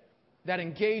way that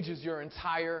engages your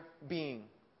entire being.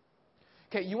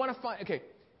 Okay, you want to find, okay,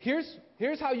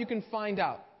 here's how you can find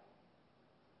out.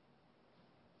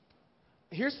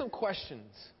 Here's some questions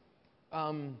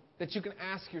that you can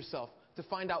ask yourself to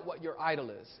find out what your idol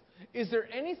is. Is there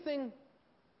anything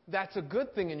that's a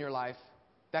good thing in your life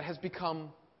that has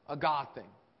become a God thing?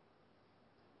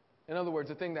 In other words,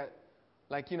 a thing that,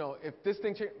 if this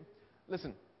thing...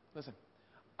 Listen.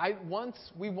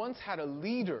 We once had a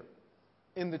leader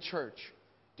in the church.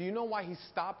 Do you know why he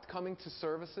stopped coming to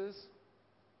services?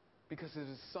 Because of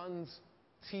his son's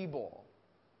T-ball.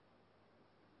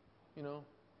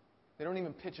 They don't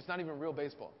even pitch. It's not even real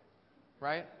baseball,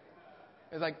 right?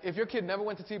 It's like if your kid never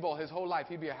went to T-ball his whole life,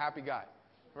 he'd be a happy guy,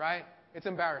 right? It's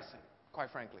embarrassing,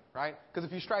 quite frankly, right? Because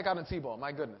if you strike out in T-ball,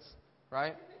 my goodness,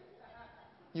 right?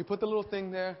 You put the little thing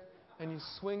there, and you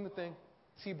swing the thing,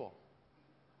 T-ball.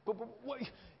 But what,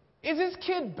 is this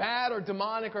kid bad or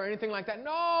demonic or anything like that?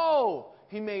 No!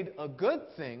 He made a good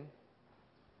thing,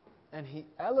 and he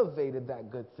elevated that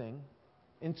good thing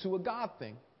into a God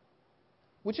thing.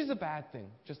 Which is a bad thing,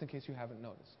 just in case you haven't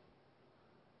noticed.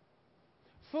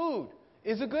 Food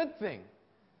is a good thing.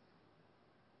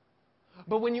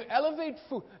 But when you elevate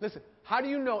food, listen, how do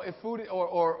you know if food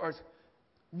or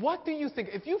what do you think?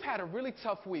 If you've had a really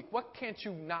tough week, what can't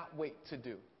you not wait to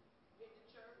do?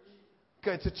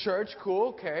 Get to church,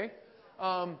 cool, okay.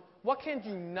 What can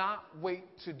you not wait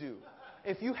to do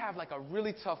if you have like a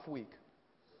really tough week?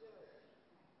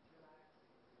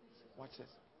 Watch this.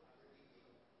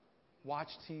 Watch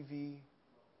TV,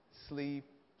 sleep,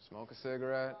 smoke a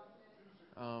cigarette,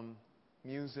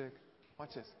 music.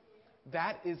 Watch this.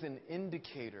 That is an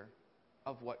indicator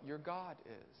of what your God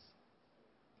is.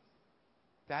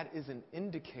 That is an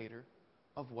indicator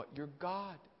of what your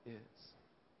God is.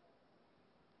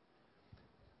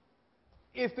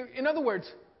 In other words,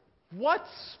 what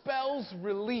spells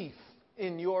relief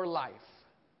in your life?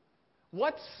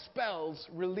 What spells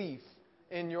relief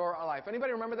in your life?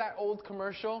 Anybody remember that old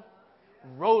commercial?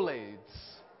 Rolaids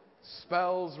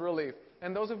spells relief.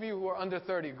 And those of you who are under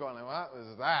 30 going like, what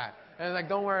is that? And it's like,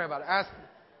 don't worry about it.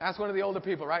 Ask one of the older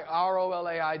people, right?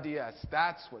 ROLAIDS.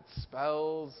 That's what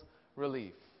spells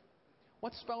relief.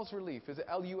 What spells relief? Is it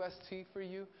LUST for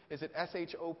you? Is it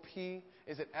SHOP?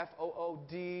 Is it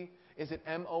FOOD? Is it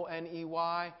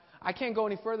MONEY? I can't go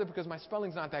any further because my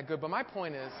spelling's not that good. But my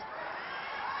point is,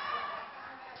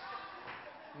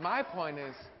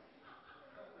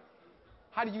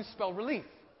 how do you spell relief?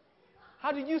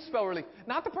 How do you spell relief?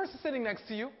 Not the person sitting next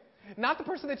to you. Not the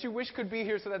person that you wish could be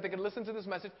here so that they could listen to this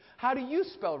message. How do you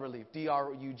spell relief?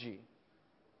 DRUG.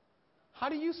 How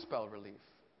do you spell relief?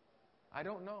 I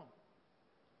don't know.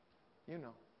 You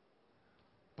know.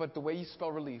 But the way you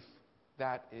spell relief,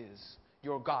 that is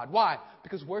your God. Why?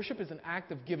 Because worship is an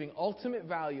act of giving ultimate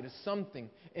value to something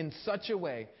in such a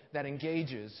way that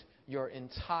engages your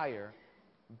entire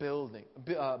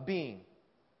being.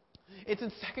 It's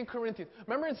in 2 Corinthians.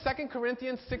 Remember in 2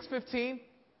 Corinthians 6:15?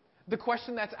 The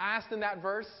question that's asked in that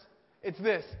verse? It's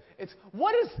this. It's,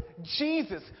 what does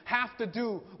Jesus have to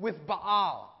do with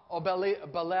Baal or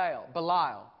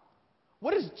Belial?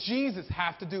 What does Jesus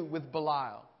have to do with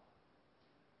Belial?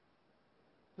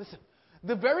 Listen.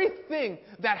 The very thing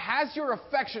that has your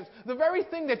affections, the very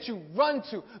thing that you run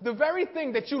to, the very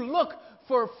thing that you look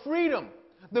for freedom,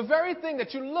 the very thing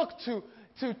that you look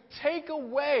to take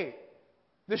away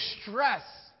the stress.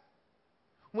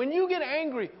 When you get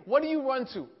angry, what do you run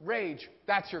to? Rage.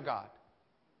 That's your God.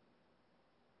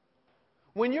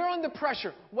 When you're under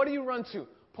pressure, what do you run to?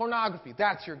 Pornography.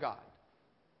 That's your God.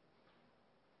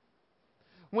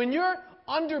 When you're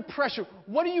under pressure,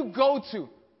 what do you go to?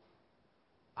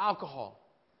 Alcohol,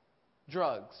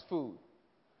 drugs, food.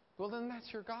 Well, then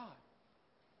that's your God.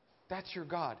 That's your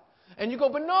God. And you go,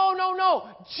 but no.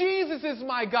 Jesus is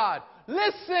my God.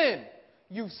 Listen.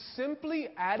 You've simply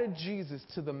added Jesus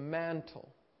to the mantle.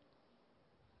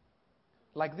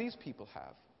 Like these people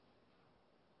have.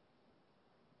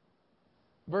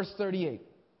 Verse 38.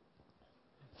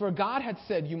 For God had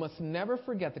said, you must never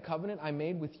forget the covenant I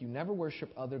made with you. Never worship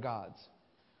other gods.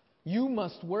 You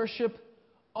must worship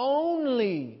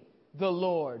only the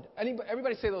Lord.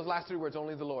 Everybody say those last three words,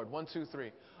 only the Lord. 1, 2,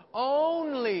 3.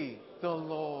 Only the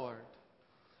Lord.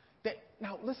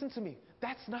 Now, listen to me.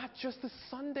 That's not just a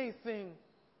Sunday thing.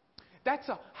 That's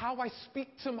a how I speak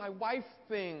to my wife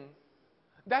thing.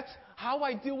 That's how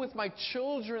I deal with my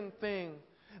children thing.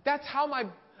 That's how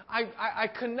I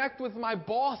connect with my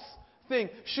boss thing.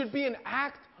 Should be an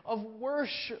act of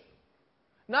worship.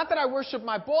 Not that I worship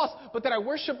my boss, but that I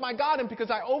worship my God. And because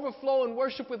I overflow in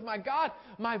worship with my God,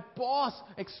 my boss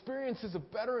experiences a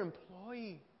better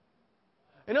employee.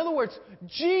 In other words,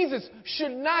 Jesus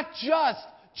should not just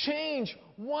change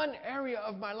one area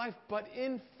of my life, but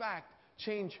in fact,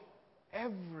 change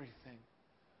everything.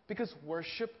 Because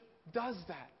worship does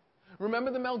that.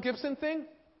 Remember the Mel Gibson thing?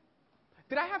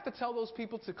 Did I have to tell those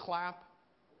people to clap?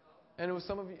 And it was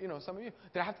some of you.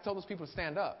 Did I have to tell those people to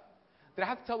stand up? Did I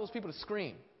have to tell those people to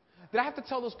scream? Did I have to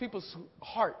tell those people's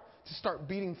heart to start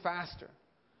beating faster?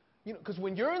 Because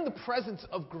when you're in the presence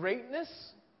of greatness,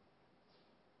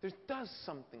 there does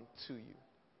something to you.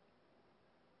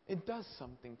 It does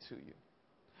something to you.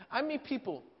 I meet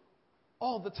people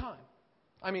all the time.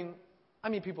 I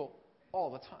meet people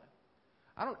all the time.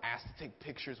 I don't ask to take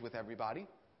pictures with everybody.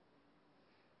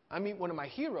 I meet one of my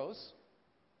heroes.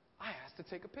 I ask to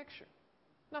take a picture.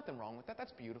 Nothing wrong with that.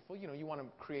 That's beautiful. You want to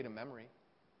create a memory.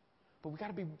 But we got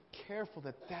to be careful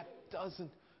that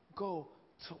doesn't go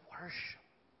to worship.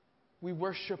 We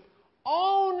worship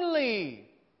only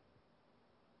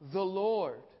the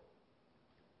Lord.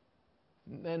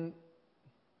 And then,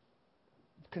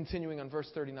 continuing on verse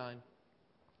 39.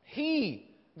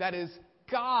 He, that is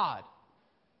God,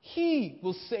 He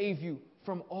will save you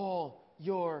from all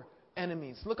your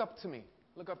enemies. Look up to me.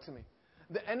 Look up to me.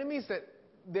 The enemies that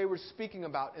they were speaking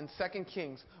about in 2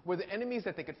 Kings were the enemies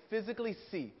that they could physically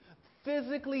see.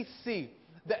 Physically see.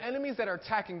 The enemies that are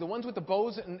attacking, the ones with the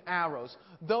bows and arrows,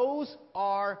 those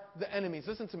are the enemies.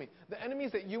 Listen to me. The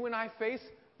enemies that you and I face,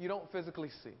 you don't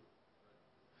physically see.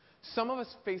 Some of us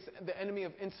face the enemy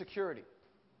of insecurity,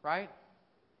 right?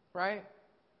 Right?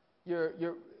 You're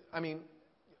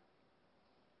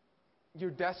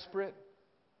desperate.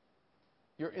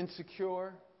 You're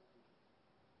insecure.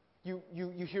 You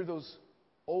hear those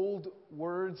old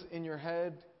words in your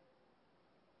head,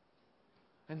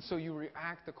 and so you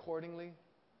react accordingly.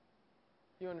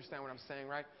 You understand what I'm saying,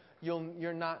 right?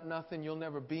 You're not nothing. You'll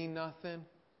never be nothing.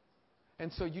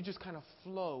 And so you just kind of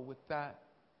flow with that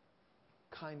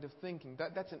kind of thinking.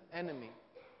 That's an enemy.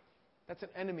 That's an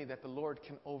enemy that the Lord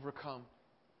can overcome.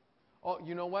 Oh,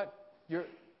 you know what?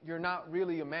 You're not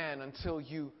really a man until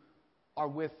you are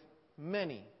with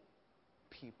many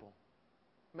people.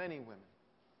 Many women.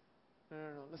 No.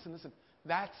 Listen.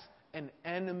 That's an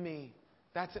enemy.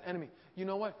 That's an enemy. You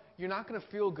know what? You're not going to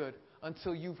feel good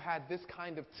until you've had this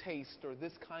kind of taste or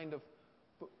this kind of...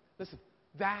 Listen,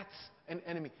 that's an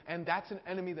enemy. And that's an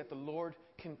enemy that the Lord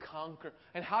can conquer.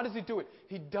 And how does He do it?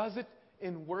 He does it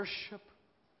in worship.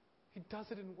 He does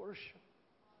it in worship.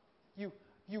 You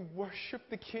worship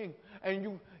the King,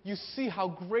 and you see how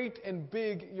great and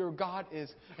big your God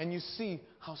is, and you see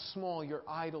how small your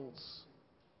idols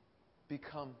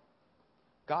become.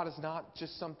 God is not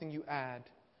just something you add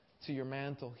to your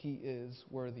mantle. He is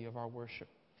worthy of our worship.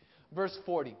 Verse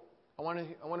 40. I want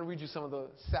to read you some of the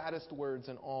saddest words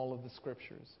in all of the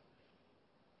Scriptures.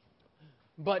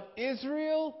 But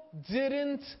Israel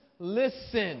didn't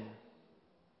listen.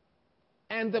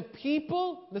 And the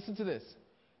people, listen to this,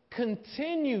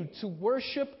 continued to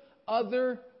worship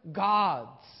other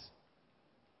gods.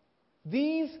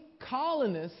 These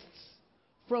colonists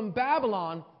from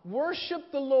Babylon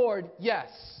worshiped the Lord, yes.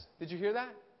 Did you hear that?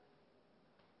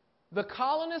 The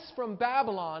colonists from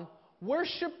Babylon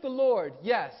worshiped the Lord,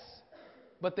 yes.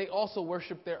 But they also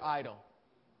worshiped their idol.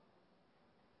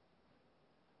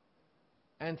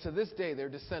 And to this day, their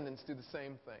descendants do the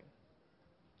same thing.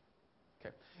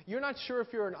 Okay. You're not sure if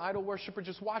you're an idol worshiper,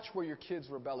 just watch where your kids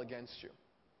rebel against you.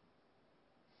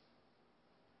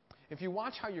 If you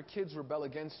watch how your kids rebel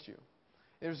against you,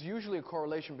 there's usually a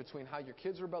correlation between how your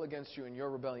kids rebel against you and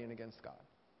your rebellion against God.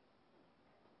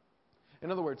 In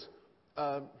other words,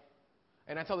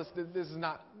 and I tell this is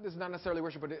not necessarily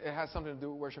worship, but it has something to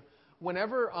do with worship.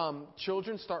 Whenever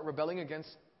children start rebelling against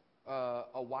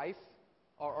a wife,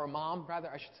 or mom, rather,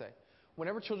 I should say.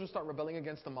 Whenever children start rebelling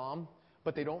against the mom,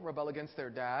 but they don't rebel against their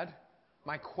dad,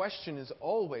 my question is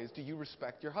always, do you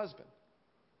respect your husband?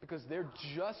 Because they're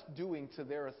just doing to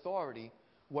their authority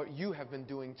what you have been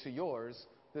doing to yours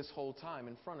this whole time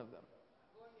in front of them.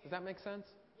 Does that make sense?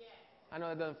 Yes. I know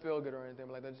that doesn't feel good or anything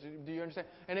like that. Do you understand?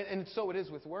 And so it is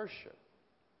with worship.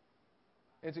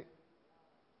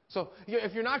 So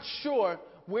if you're not sure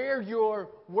where your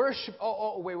worship...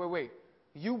 wait.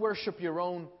 You worship your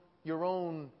own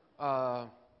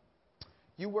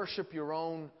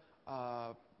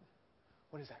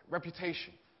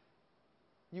reputation.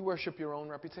 You worship your own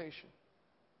reputation.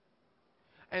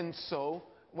 And so,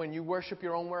 when you worship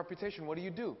your own reputation, what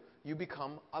do? You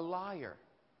become a liar.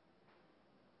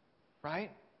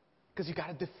 Right? Because you got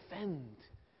to defend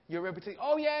your reputation.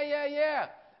 Oh, yeah.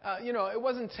 It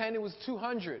wasn't 10, it was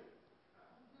 200.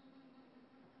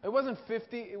 It wasn't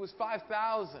 50, it was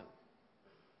 5,000.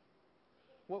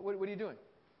 What are you doing?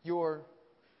 You're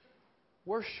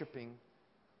worshiping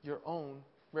your own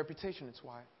reputation. It's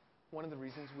why one of the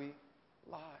reasons we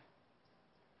lie.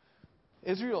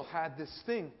 Israel had this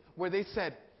thing where they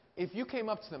said, if you came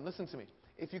up to them, listen to me,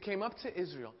 if you came up to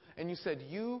Israel and you said,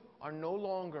 you are no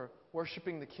longer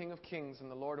worshiping the King of Kings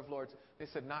and the Lord of Lords, they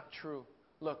said, not true.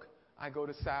 Look, I go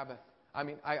to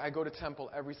I go to temple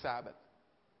every Sabbath.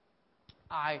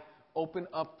 I open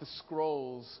up the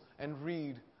scrolls and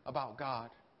read about God.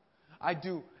 I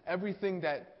do everything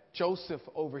that Joseph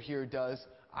over here does,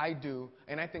 I do,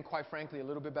 and I think, quite frankly, a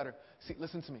little bit better. See,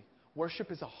 listen to me. Worship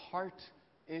is a heart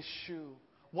issue.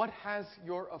 What has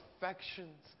your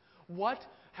affections? What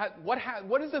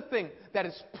is the thing that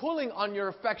is pulling on your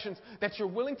affections that you're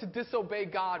willing to disobey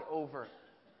God over?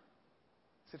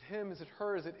 Is it him? Is it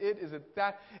her? Is it it? Is it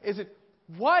that?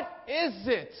 What is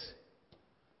it?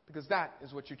 Because that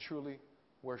is what you truly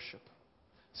worship.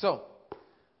 So,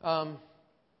 I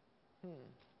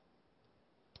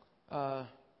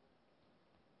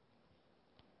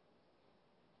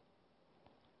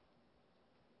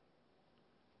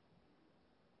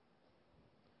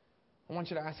want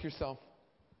you to ask yourself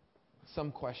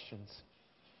some questions.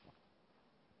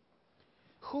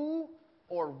 Who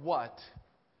or what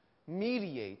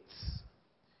mediates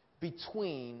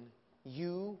between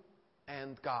you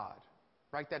and God?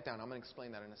 Write that down. I'm going to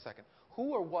explain that in a second.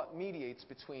 Who or what mediates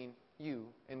between you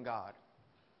and God?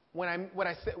 What I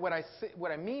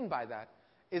mean by that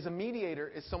is a mediator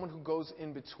is someone who goes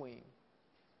in between.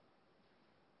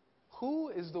 Who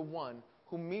is the one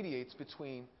who mediates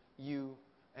between you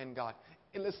and God?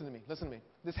 And listen to me.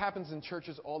 This happens in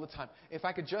churches all the time. If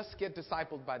I could just get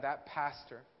discipled by that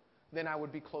pastor, then I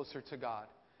would be closer to God.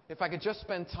 If I could just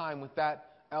spend time with that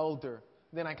elder,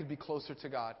 then I could be closer to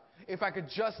God. If I could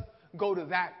just go to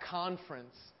that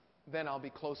conference, then I'll be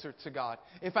closer to God.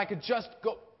 If I could just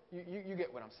go... You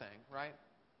get what I'm saying, right?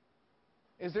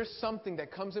 Is there something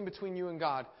that comes in between you and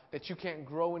God that you can't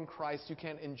grow in Christ, you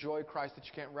can't enjoy Christ, that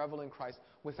you can't revel in Christ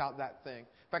without that thing?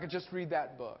 If I could just read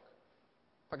that book,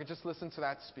 if I could just listen to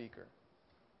that speaker.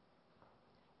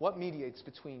 What mediates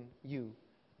between you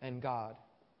and God?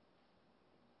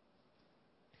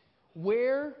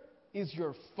 Where is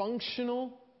your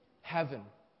functional heaven?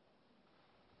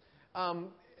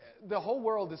 The whole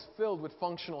world is filled with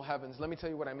functional heavens. Let me tell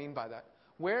you what I mean by that.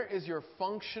 Where is your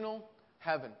functional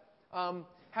heaven?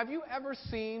 Have you ever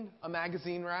seen a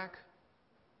magazine rack?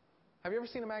 Have you ever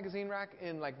seen a magazine rack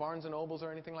in like Barnes & Nobles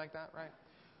or anything like that, right?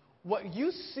 What you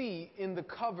see in the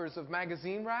covers of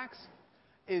magazine racks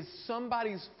is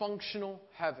somebody's functional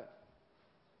heaven.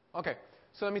 Okay,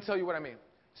 so let me tell you what I mean.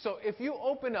 So if you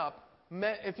open up,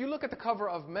 if you look at the cover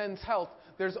of Men's Health,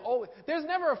 there's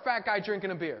never a fat guy drinking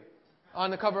a beer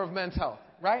on the cover of Men's Health,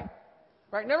 right?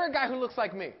 Right? Never a guy who looks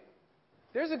like me.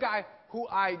 There's a guy who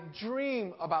I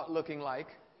dream about looking like,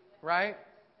 right?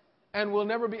 And will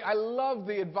never be. I love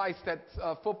the advice that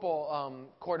football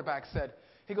quarterback said.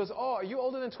 He goes, oh, are you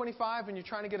older than 25 and you're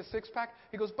trying to get a six-pack?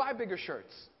 He goes, buy bigger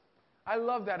shirts. I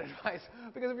love that advice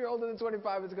because if you're older than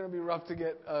 25, it's going to be rough to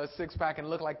get a six-pack and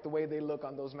look like the way they look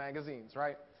on those magazines,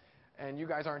 right? And you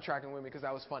guys aren't tracking with me because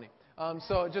that was funny.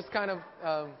 So just kind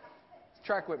of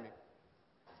track with me.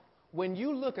 When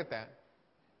you look at that,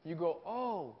 you go,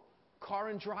 oh, car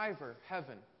and driver,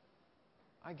 heaven.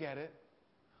 I get it.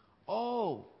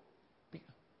 Oh,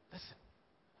 listen.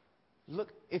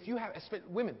 Look, if you have,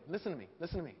 women, listen to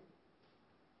me.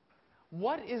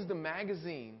 What is the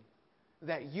magazine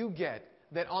that you get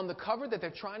that on the cover that they're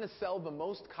trying to sell the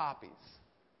most copies?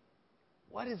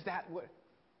 What is that?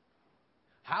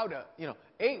 How to,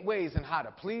 8 ways in how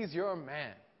to please your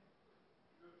man.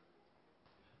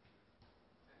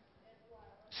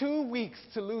 2 weeks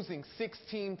to losing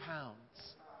 16 pounds.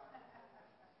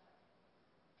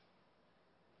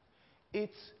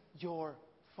 It's your,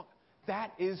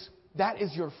 that is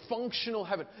your functional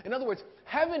heaven. In other words,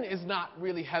 heaven is not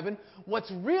really heaven. What's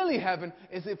really heaven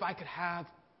is if I could have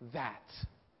that.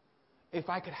 If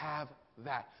I could have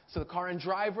that. So the car and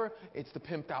driver, it's the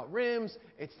pimped out rims,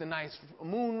 it's the nice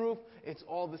moonroof, it's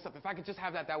all this stuff. If I could just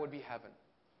have that, that would be heaven.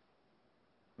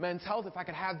 Men's health, if I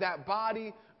could have that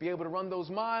body, be able to run those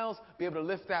miles, be able to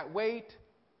lift that weight.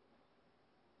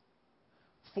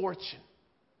 Fortune.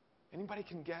 Anybody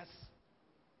can guess?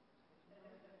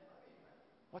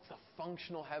 What's the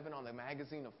functional heaven on the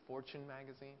magazine of Fortune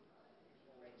magazine?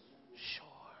 Sure.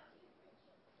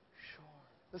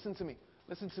 Listen to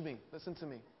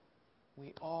me.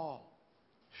 We all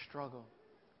struggle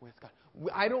with God.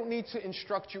 I don't need to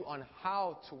instruct you on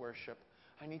how to worship.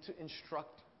 I need to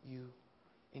instruct you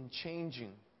in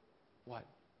changing what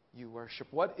you worship.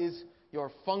 What is your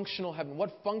functional heaven?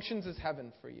 What functions as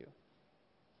heaven for you?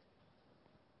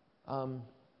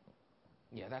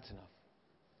 Yeah, that's enough.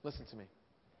 Listen to me.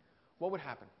 What would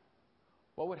happen?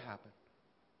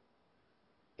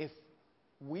 If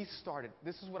we started,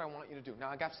 this is what I want you to do.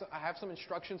 Now, I have some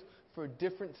instructions for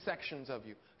different sections of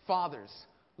you. Fathers,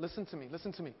 listen to me.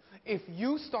 If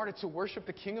you started to worship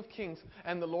the King of Kings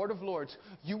and the Lord of Lords,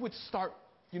 you would start,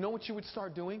 you know what you would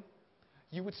start doing?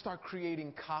 You would start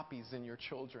creating copies in your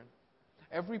children.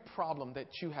 Every problem that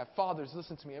you have, fathers,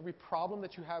 listen to me, every problem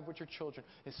that you have with your children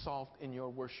is solved in your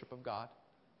worship of God.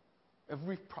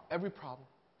 Every problem.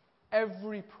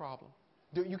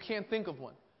 You can't think of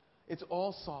one. It's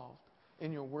all solved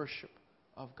in your worship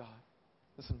of God.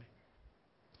 Listen to me.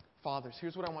 Fathers,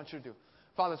 here's what I want you to do.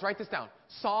 Fathers, write this down.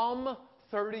 Psalm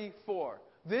 34.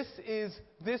 This is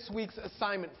this week's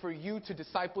assignment for you to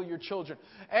disciple your children.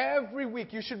 Every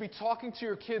week you should be talking to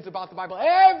your kids about the Bible.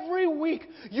 Every week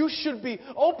you should be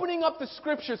opening up the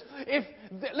scriptures.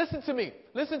 Listen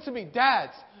to me,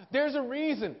 dads. There's a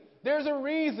reason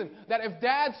that if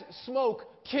dads smoke,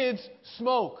 kids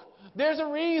smoke. There's a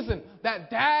reason that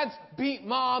dads beat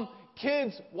mom,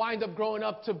 kids wind up growing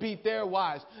up to beat their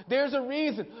wives. There's a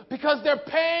reason. Because they're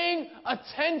paying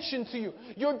attention to you.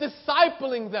 You're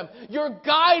discipling them. You're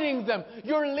guiding them.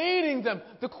 You're leading them.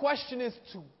 The question is,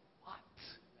 to what?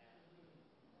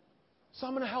 So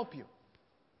I'm going to help you.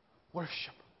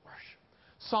 Worship.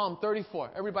 Psalm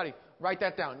 34. Everybody, write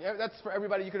that down. Yeah, that's for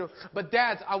everybody you can do. But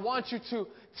dads, I want you to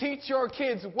teach your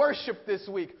kids worship this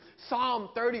week. Psalm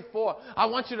 34. I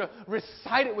want you to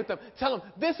recite it with them. Tell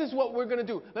them, this is what we're going to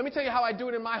do. Let me tell you how I do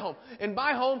it in my home. In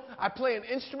my home, I play an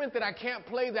instrument that I can't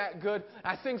play that good.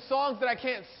 I sing songs that I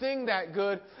can't sing that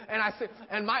good. And I sing,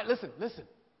 listen.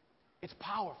 It's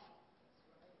powerful.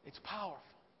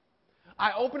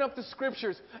 I open up the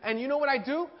scriptures, and you know what I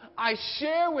do? I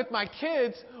share with my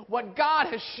kids what God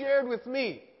has shared with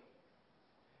me.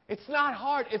 It's not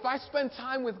hard. If I spend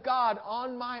time with God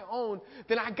on my own,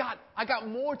 then I got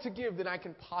more to give than I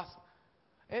can possibly.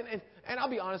 And I'll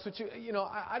be honest with you,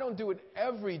 I don't do it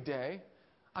every day.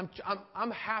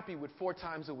 I'm happy with 4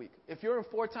 times a week. If you're in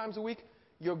 4 times a week,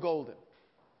 you're golden.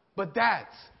 But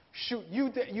dads, you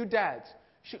dads,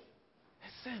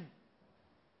 listen.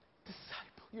 Disciple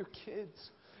your kids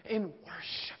in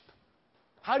worship.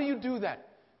 How do you do that?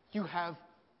 You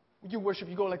worship.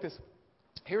 You go like this.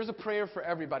 Here's a prayer for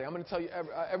everybody. I'm going to tell you,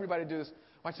 everybody do this.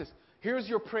 Watch this. Here's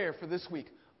your prayer for this week.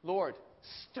 Lord,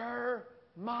 stir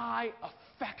my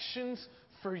affections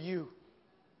for you.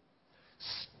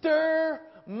 Stir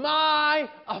my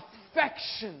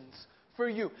affections for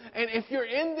you. And if you're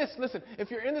in this, listen, if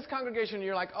you're in this congregation and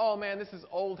you're like, oh man, this is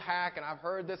old hack and I've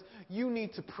heard this, you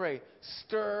need to pray.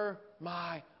 Stir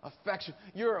my affection.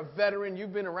 You're a veteran.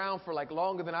 You've been around for like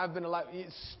longer than I've been alive.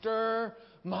 Stir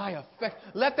my affection.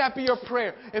 Let that be your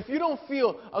prayer. If you don't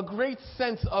feel a great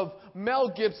sense of Mel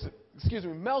Gibson,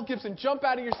 jump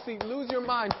out of your seat, lose your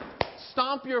mind,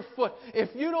 stomp your foot. If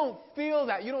you don't feel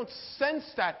that, you don't sense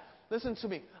that, listen to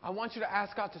me. I want you to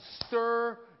ask God to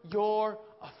stir your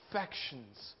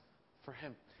affections for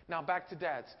Him. Now back to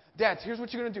dads. Dads, here's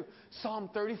what you're going to do. Psalm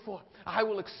 34. I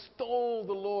will extol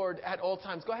the Lord at all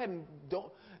times. Go ahead and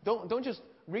don't just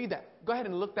read that. Go ahead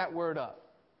and look that word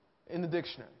up in the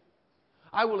dictionary.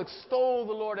 I will extol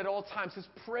the Lord at all times. His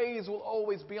praise will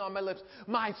always be on my lips.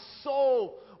 My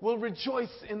soul will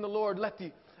rejoice in the Lord. Let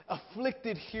the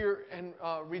afflicted hear and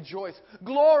rejoice.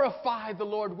 Glorify the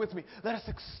Lord with me. Let us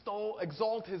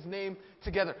exalt His name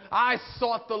together. I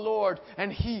sought the Lord,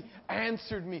 and He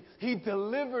answered me. He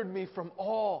delivered me from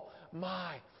all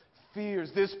my fears.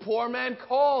 This poor man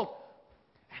called,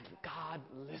 and God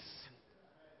listened.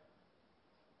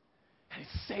 And He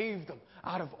saved them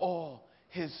out of all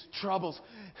his troubles.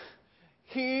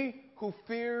 He who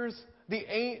fears the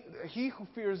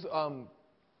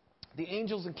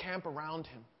angels encamp around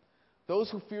him. Those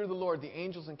who fear the Lord, the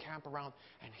angels encamp around,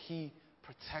 and He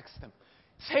protects them.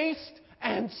 Taste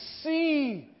and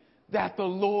see that the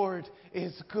Lord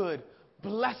is good.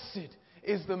 Blessed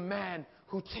is the man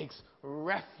who takes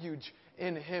refuge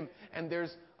in Him. And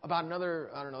there's about another,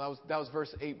 I don't know, that was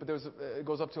verse 8, but it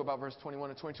goes up to about verse 21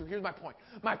 and 22. Here's my point.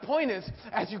 My point is,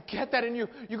 as you get that in you,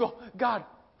 you go, God,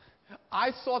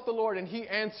 I sought the Lord and He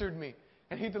answered me,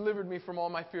 and He delivered me from all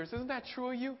my fears. Isn't that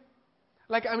true of you?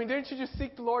 Didn't you just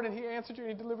seek the Lord and He answered you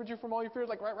and He delivered you from all your fears?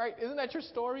 Right? Isn't that your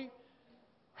story?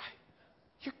 Right.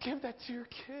 You give that to your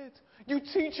kids. You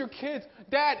teach your kids.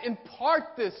 Dad,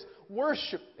 impart this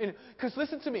worship. Because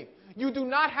listen to me. You do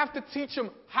not have to teach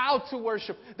them how to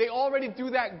worship. They already do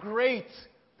that great.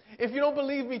 If you don't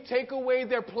believe me, take away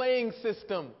their playing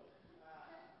system.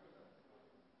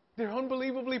 They're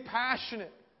unbelievably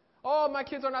passionate. Oh, my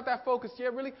kids are not that focused. Yeah,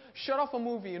 really? Shut off a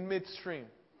movie in midstream.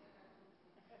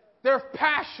 They're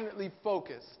passionately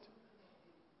focused.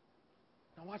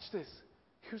 Now watch this.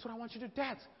 Here's what I want you to do.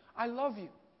 Dads, I love you.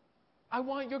 I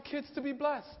want your kids to be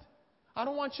blessed. I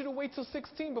don't want you to wait till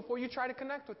 16 before you try to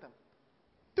connect with them.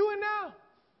 Do it now.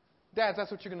 Dads, that's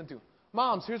what you're going to do.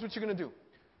 Moms, here's what you're going to do.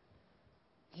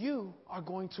 You are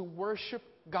going to worship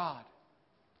God.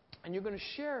 And you're going to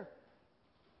share.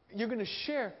 You're going to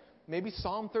share maybe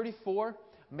Psalm 34,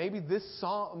 maybe this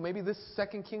Psalm, maybe this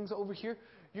 2 Kings over here.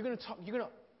 You're going to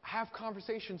have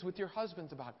conversations with your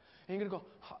husbands about it. And you're going to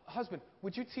go, husband,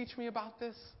 would you teach me about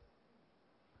this?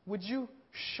 Would you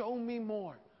show me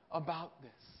more about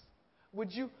this?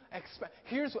 Would you expect?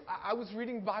 Here's what I was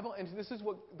reading the Bible, and this is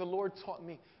what the Lord taught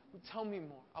me. Tell me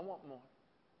more. I want more.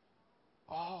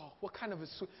 Oh, what kind of a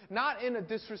sweet, not in a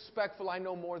disrespectful, I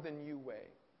know more than you way,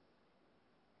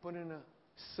 but in a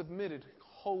submitted,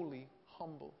 holy,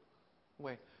 humble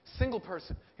way. Single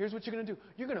person, here's what you're going to do.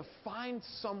 You're going to find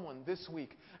someone this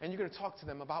week, and you're going to talk to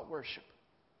them about worship.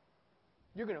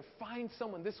 You're going to find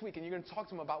someone this week, and you're going to talk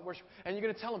to them about worship. And you're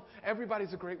going to tell them,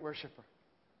 everybody's a great worshiper.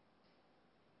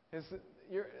 It's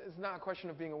not a question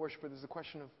of being a worshiper. There's a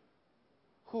question of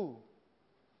who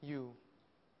you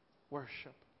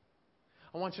worship.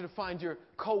 I want you to find your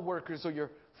co-workers or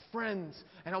your friends,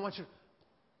 and I want you to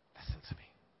listen to me.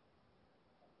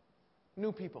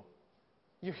 New people.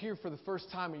 You're here for the first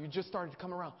time or you just started to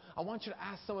come around. I want you to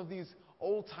ask some of these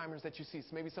old-timers that you see. So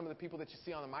maybe some of the people that you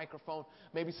see on the microphone.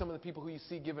 Maybe some of the people who you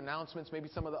see give announcements. Maybe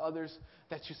some of the others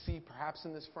that you see perhaps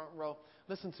in this front row.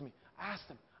 Listen to me. Ask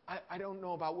them. I don't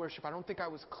know about worship. I don't think I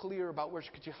was clear about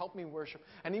worship. Could you help me worship?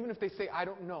 And even if they say, I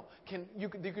don't know, you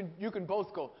can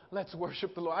both go, let's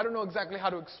worship the Lord. I don't know exactly how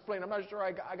to explain. I'm not sure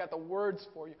I got the words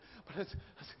for you. But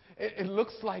it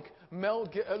looks like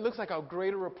a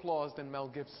greater applause than Mel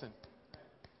Gibson.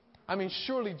 I mean,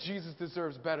 surely Jesus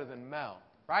deserves better than Mel,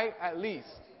 right? At least.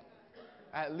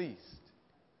 At least.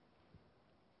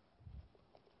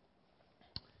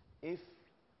 If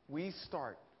we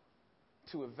start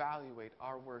to evaluate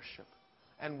our worship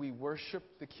and we worship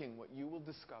the King, what you will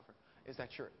discover is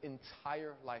that your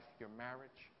entire life, your marriage,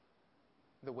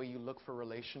 the way you look for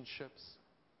relationships,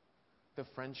 the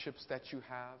friendships that you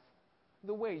have,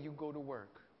 the way you go to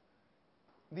work,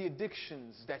 the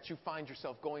addictions that you find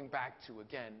yourself going back to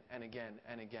again and again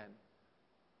and again,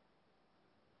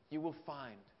 you will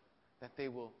find that they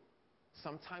will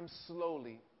sometimes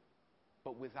slowly,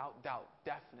 but without doubt,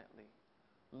 definitely,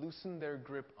 loosen their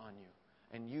grip on you,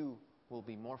 and you will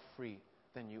be more free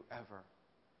than you ever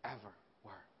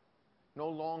were. No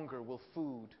longer will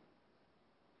food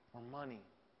or money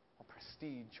or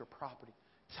prestige or property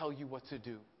tell you what to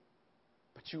do,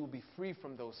 but you will be free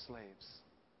from those slaves.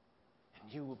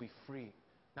 And you will be free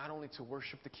not only to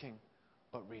worship the King,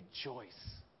 but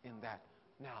rejoice in that.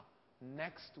 Now,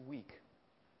 next week,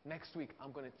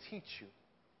 I'm going to teach you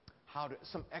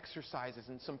some exercises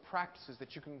and some practices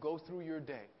that you can go through your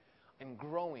day in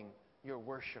growing your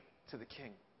worship to the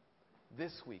King.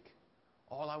 This week,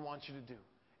 all I want you to do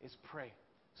is pray.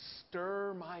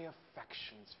 Stir my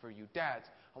affections for you. Dads,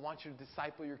 I want you to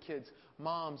disciple your kids.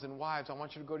 Moms and wives, I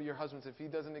want you to go to your husbands. If he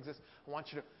doesn't exist, I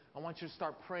want you to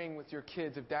start praying with your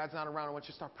kids. If dad's not around, I want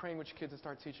you to start praying with your kids and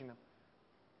start teaching them.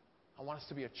 I want us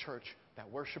to be a church that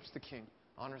worships the King,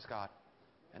 honors God,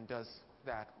 and does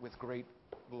that with great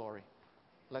glory.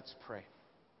 Let's pray.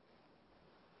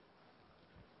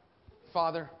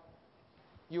 Father,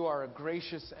 you are a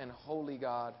gracious and holy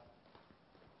God,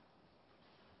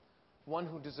 one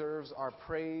who deserves our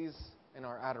praise and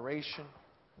our adoration,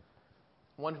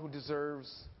 one who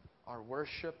deserves our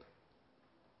worship.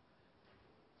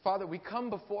 Father, we come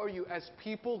before you as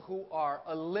people who are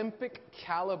Olympic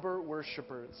caliber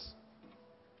worshipers,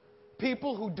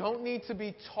 people who don't need to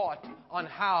be taught on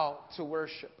how to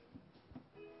worship,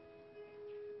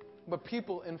 but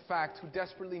people, in fact, who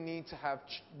desperately need to have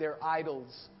their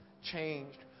idols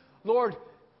changed. Lord,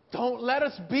 don't let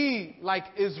us be like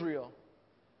Israel.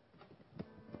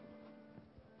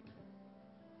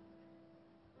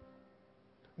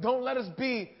 Don't let us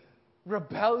be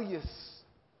rebellious.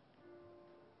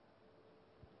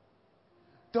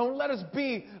 Don't let us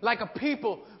be like a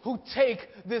people who take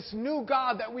this new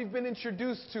God that we've been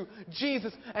introduced to,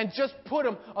 Jesus, and just put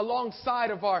him alongside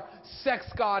of our sex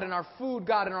God and our food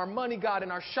God and our money God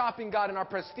and our shopping God and our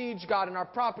prestige God and our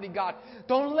property God.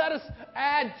 Don't let us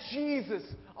add Jesus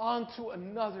onto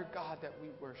another God that we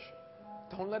worship.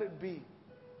 Don't let it be.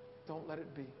 Don't let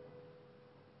it be.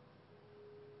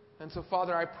 And so,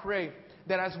 Father, I pray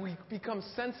that as we become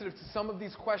sensitive to some of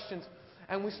these questions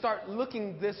and we start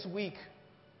looking this week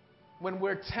when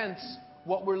we're tense,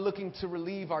 what we're looking to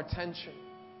relieve our tension.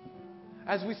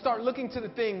 As we start looking to the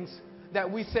things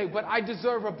that we say, but I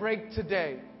deserve a break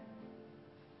today,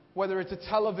 whether it's a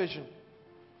television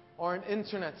or an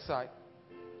internet site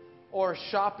or a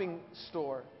shopping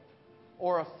store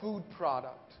or a food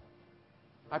product.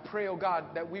 I pray, oh God,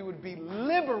 that we would be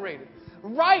liberated.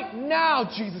 Right now,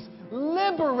 Jesus,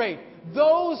 liberate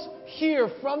those here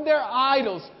from their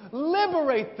idols.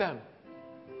 Liberate them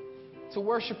to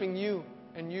worshiping you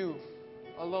and you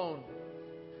alone.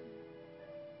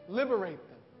 Liberate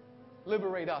them.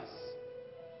 Liberate us.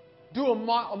 Do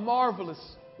a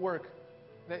marvelous work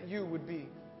that you would be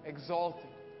exalted.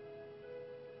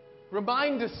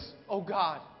 Remind us, oh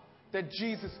God, that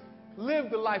Jesus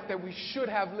lived the life that we should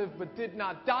have lived but did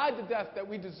not. Died the death that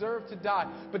we deserve to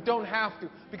die but don't have to,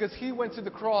 because he went to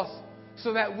the cross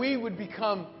so that we would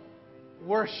become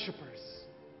worshipers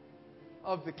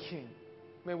of the King.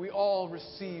 May we all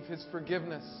receive his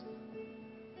forgiveness.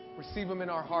 Receive him in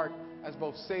our heart as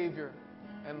both Savior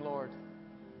and Lord.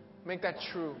 Make that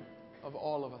true of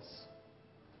all of us.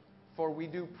 For we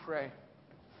do pray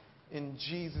in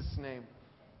Jesus' name.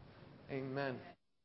 Amen.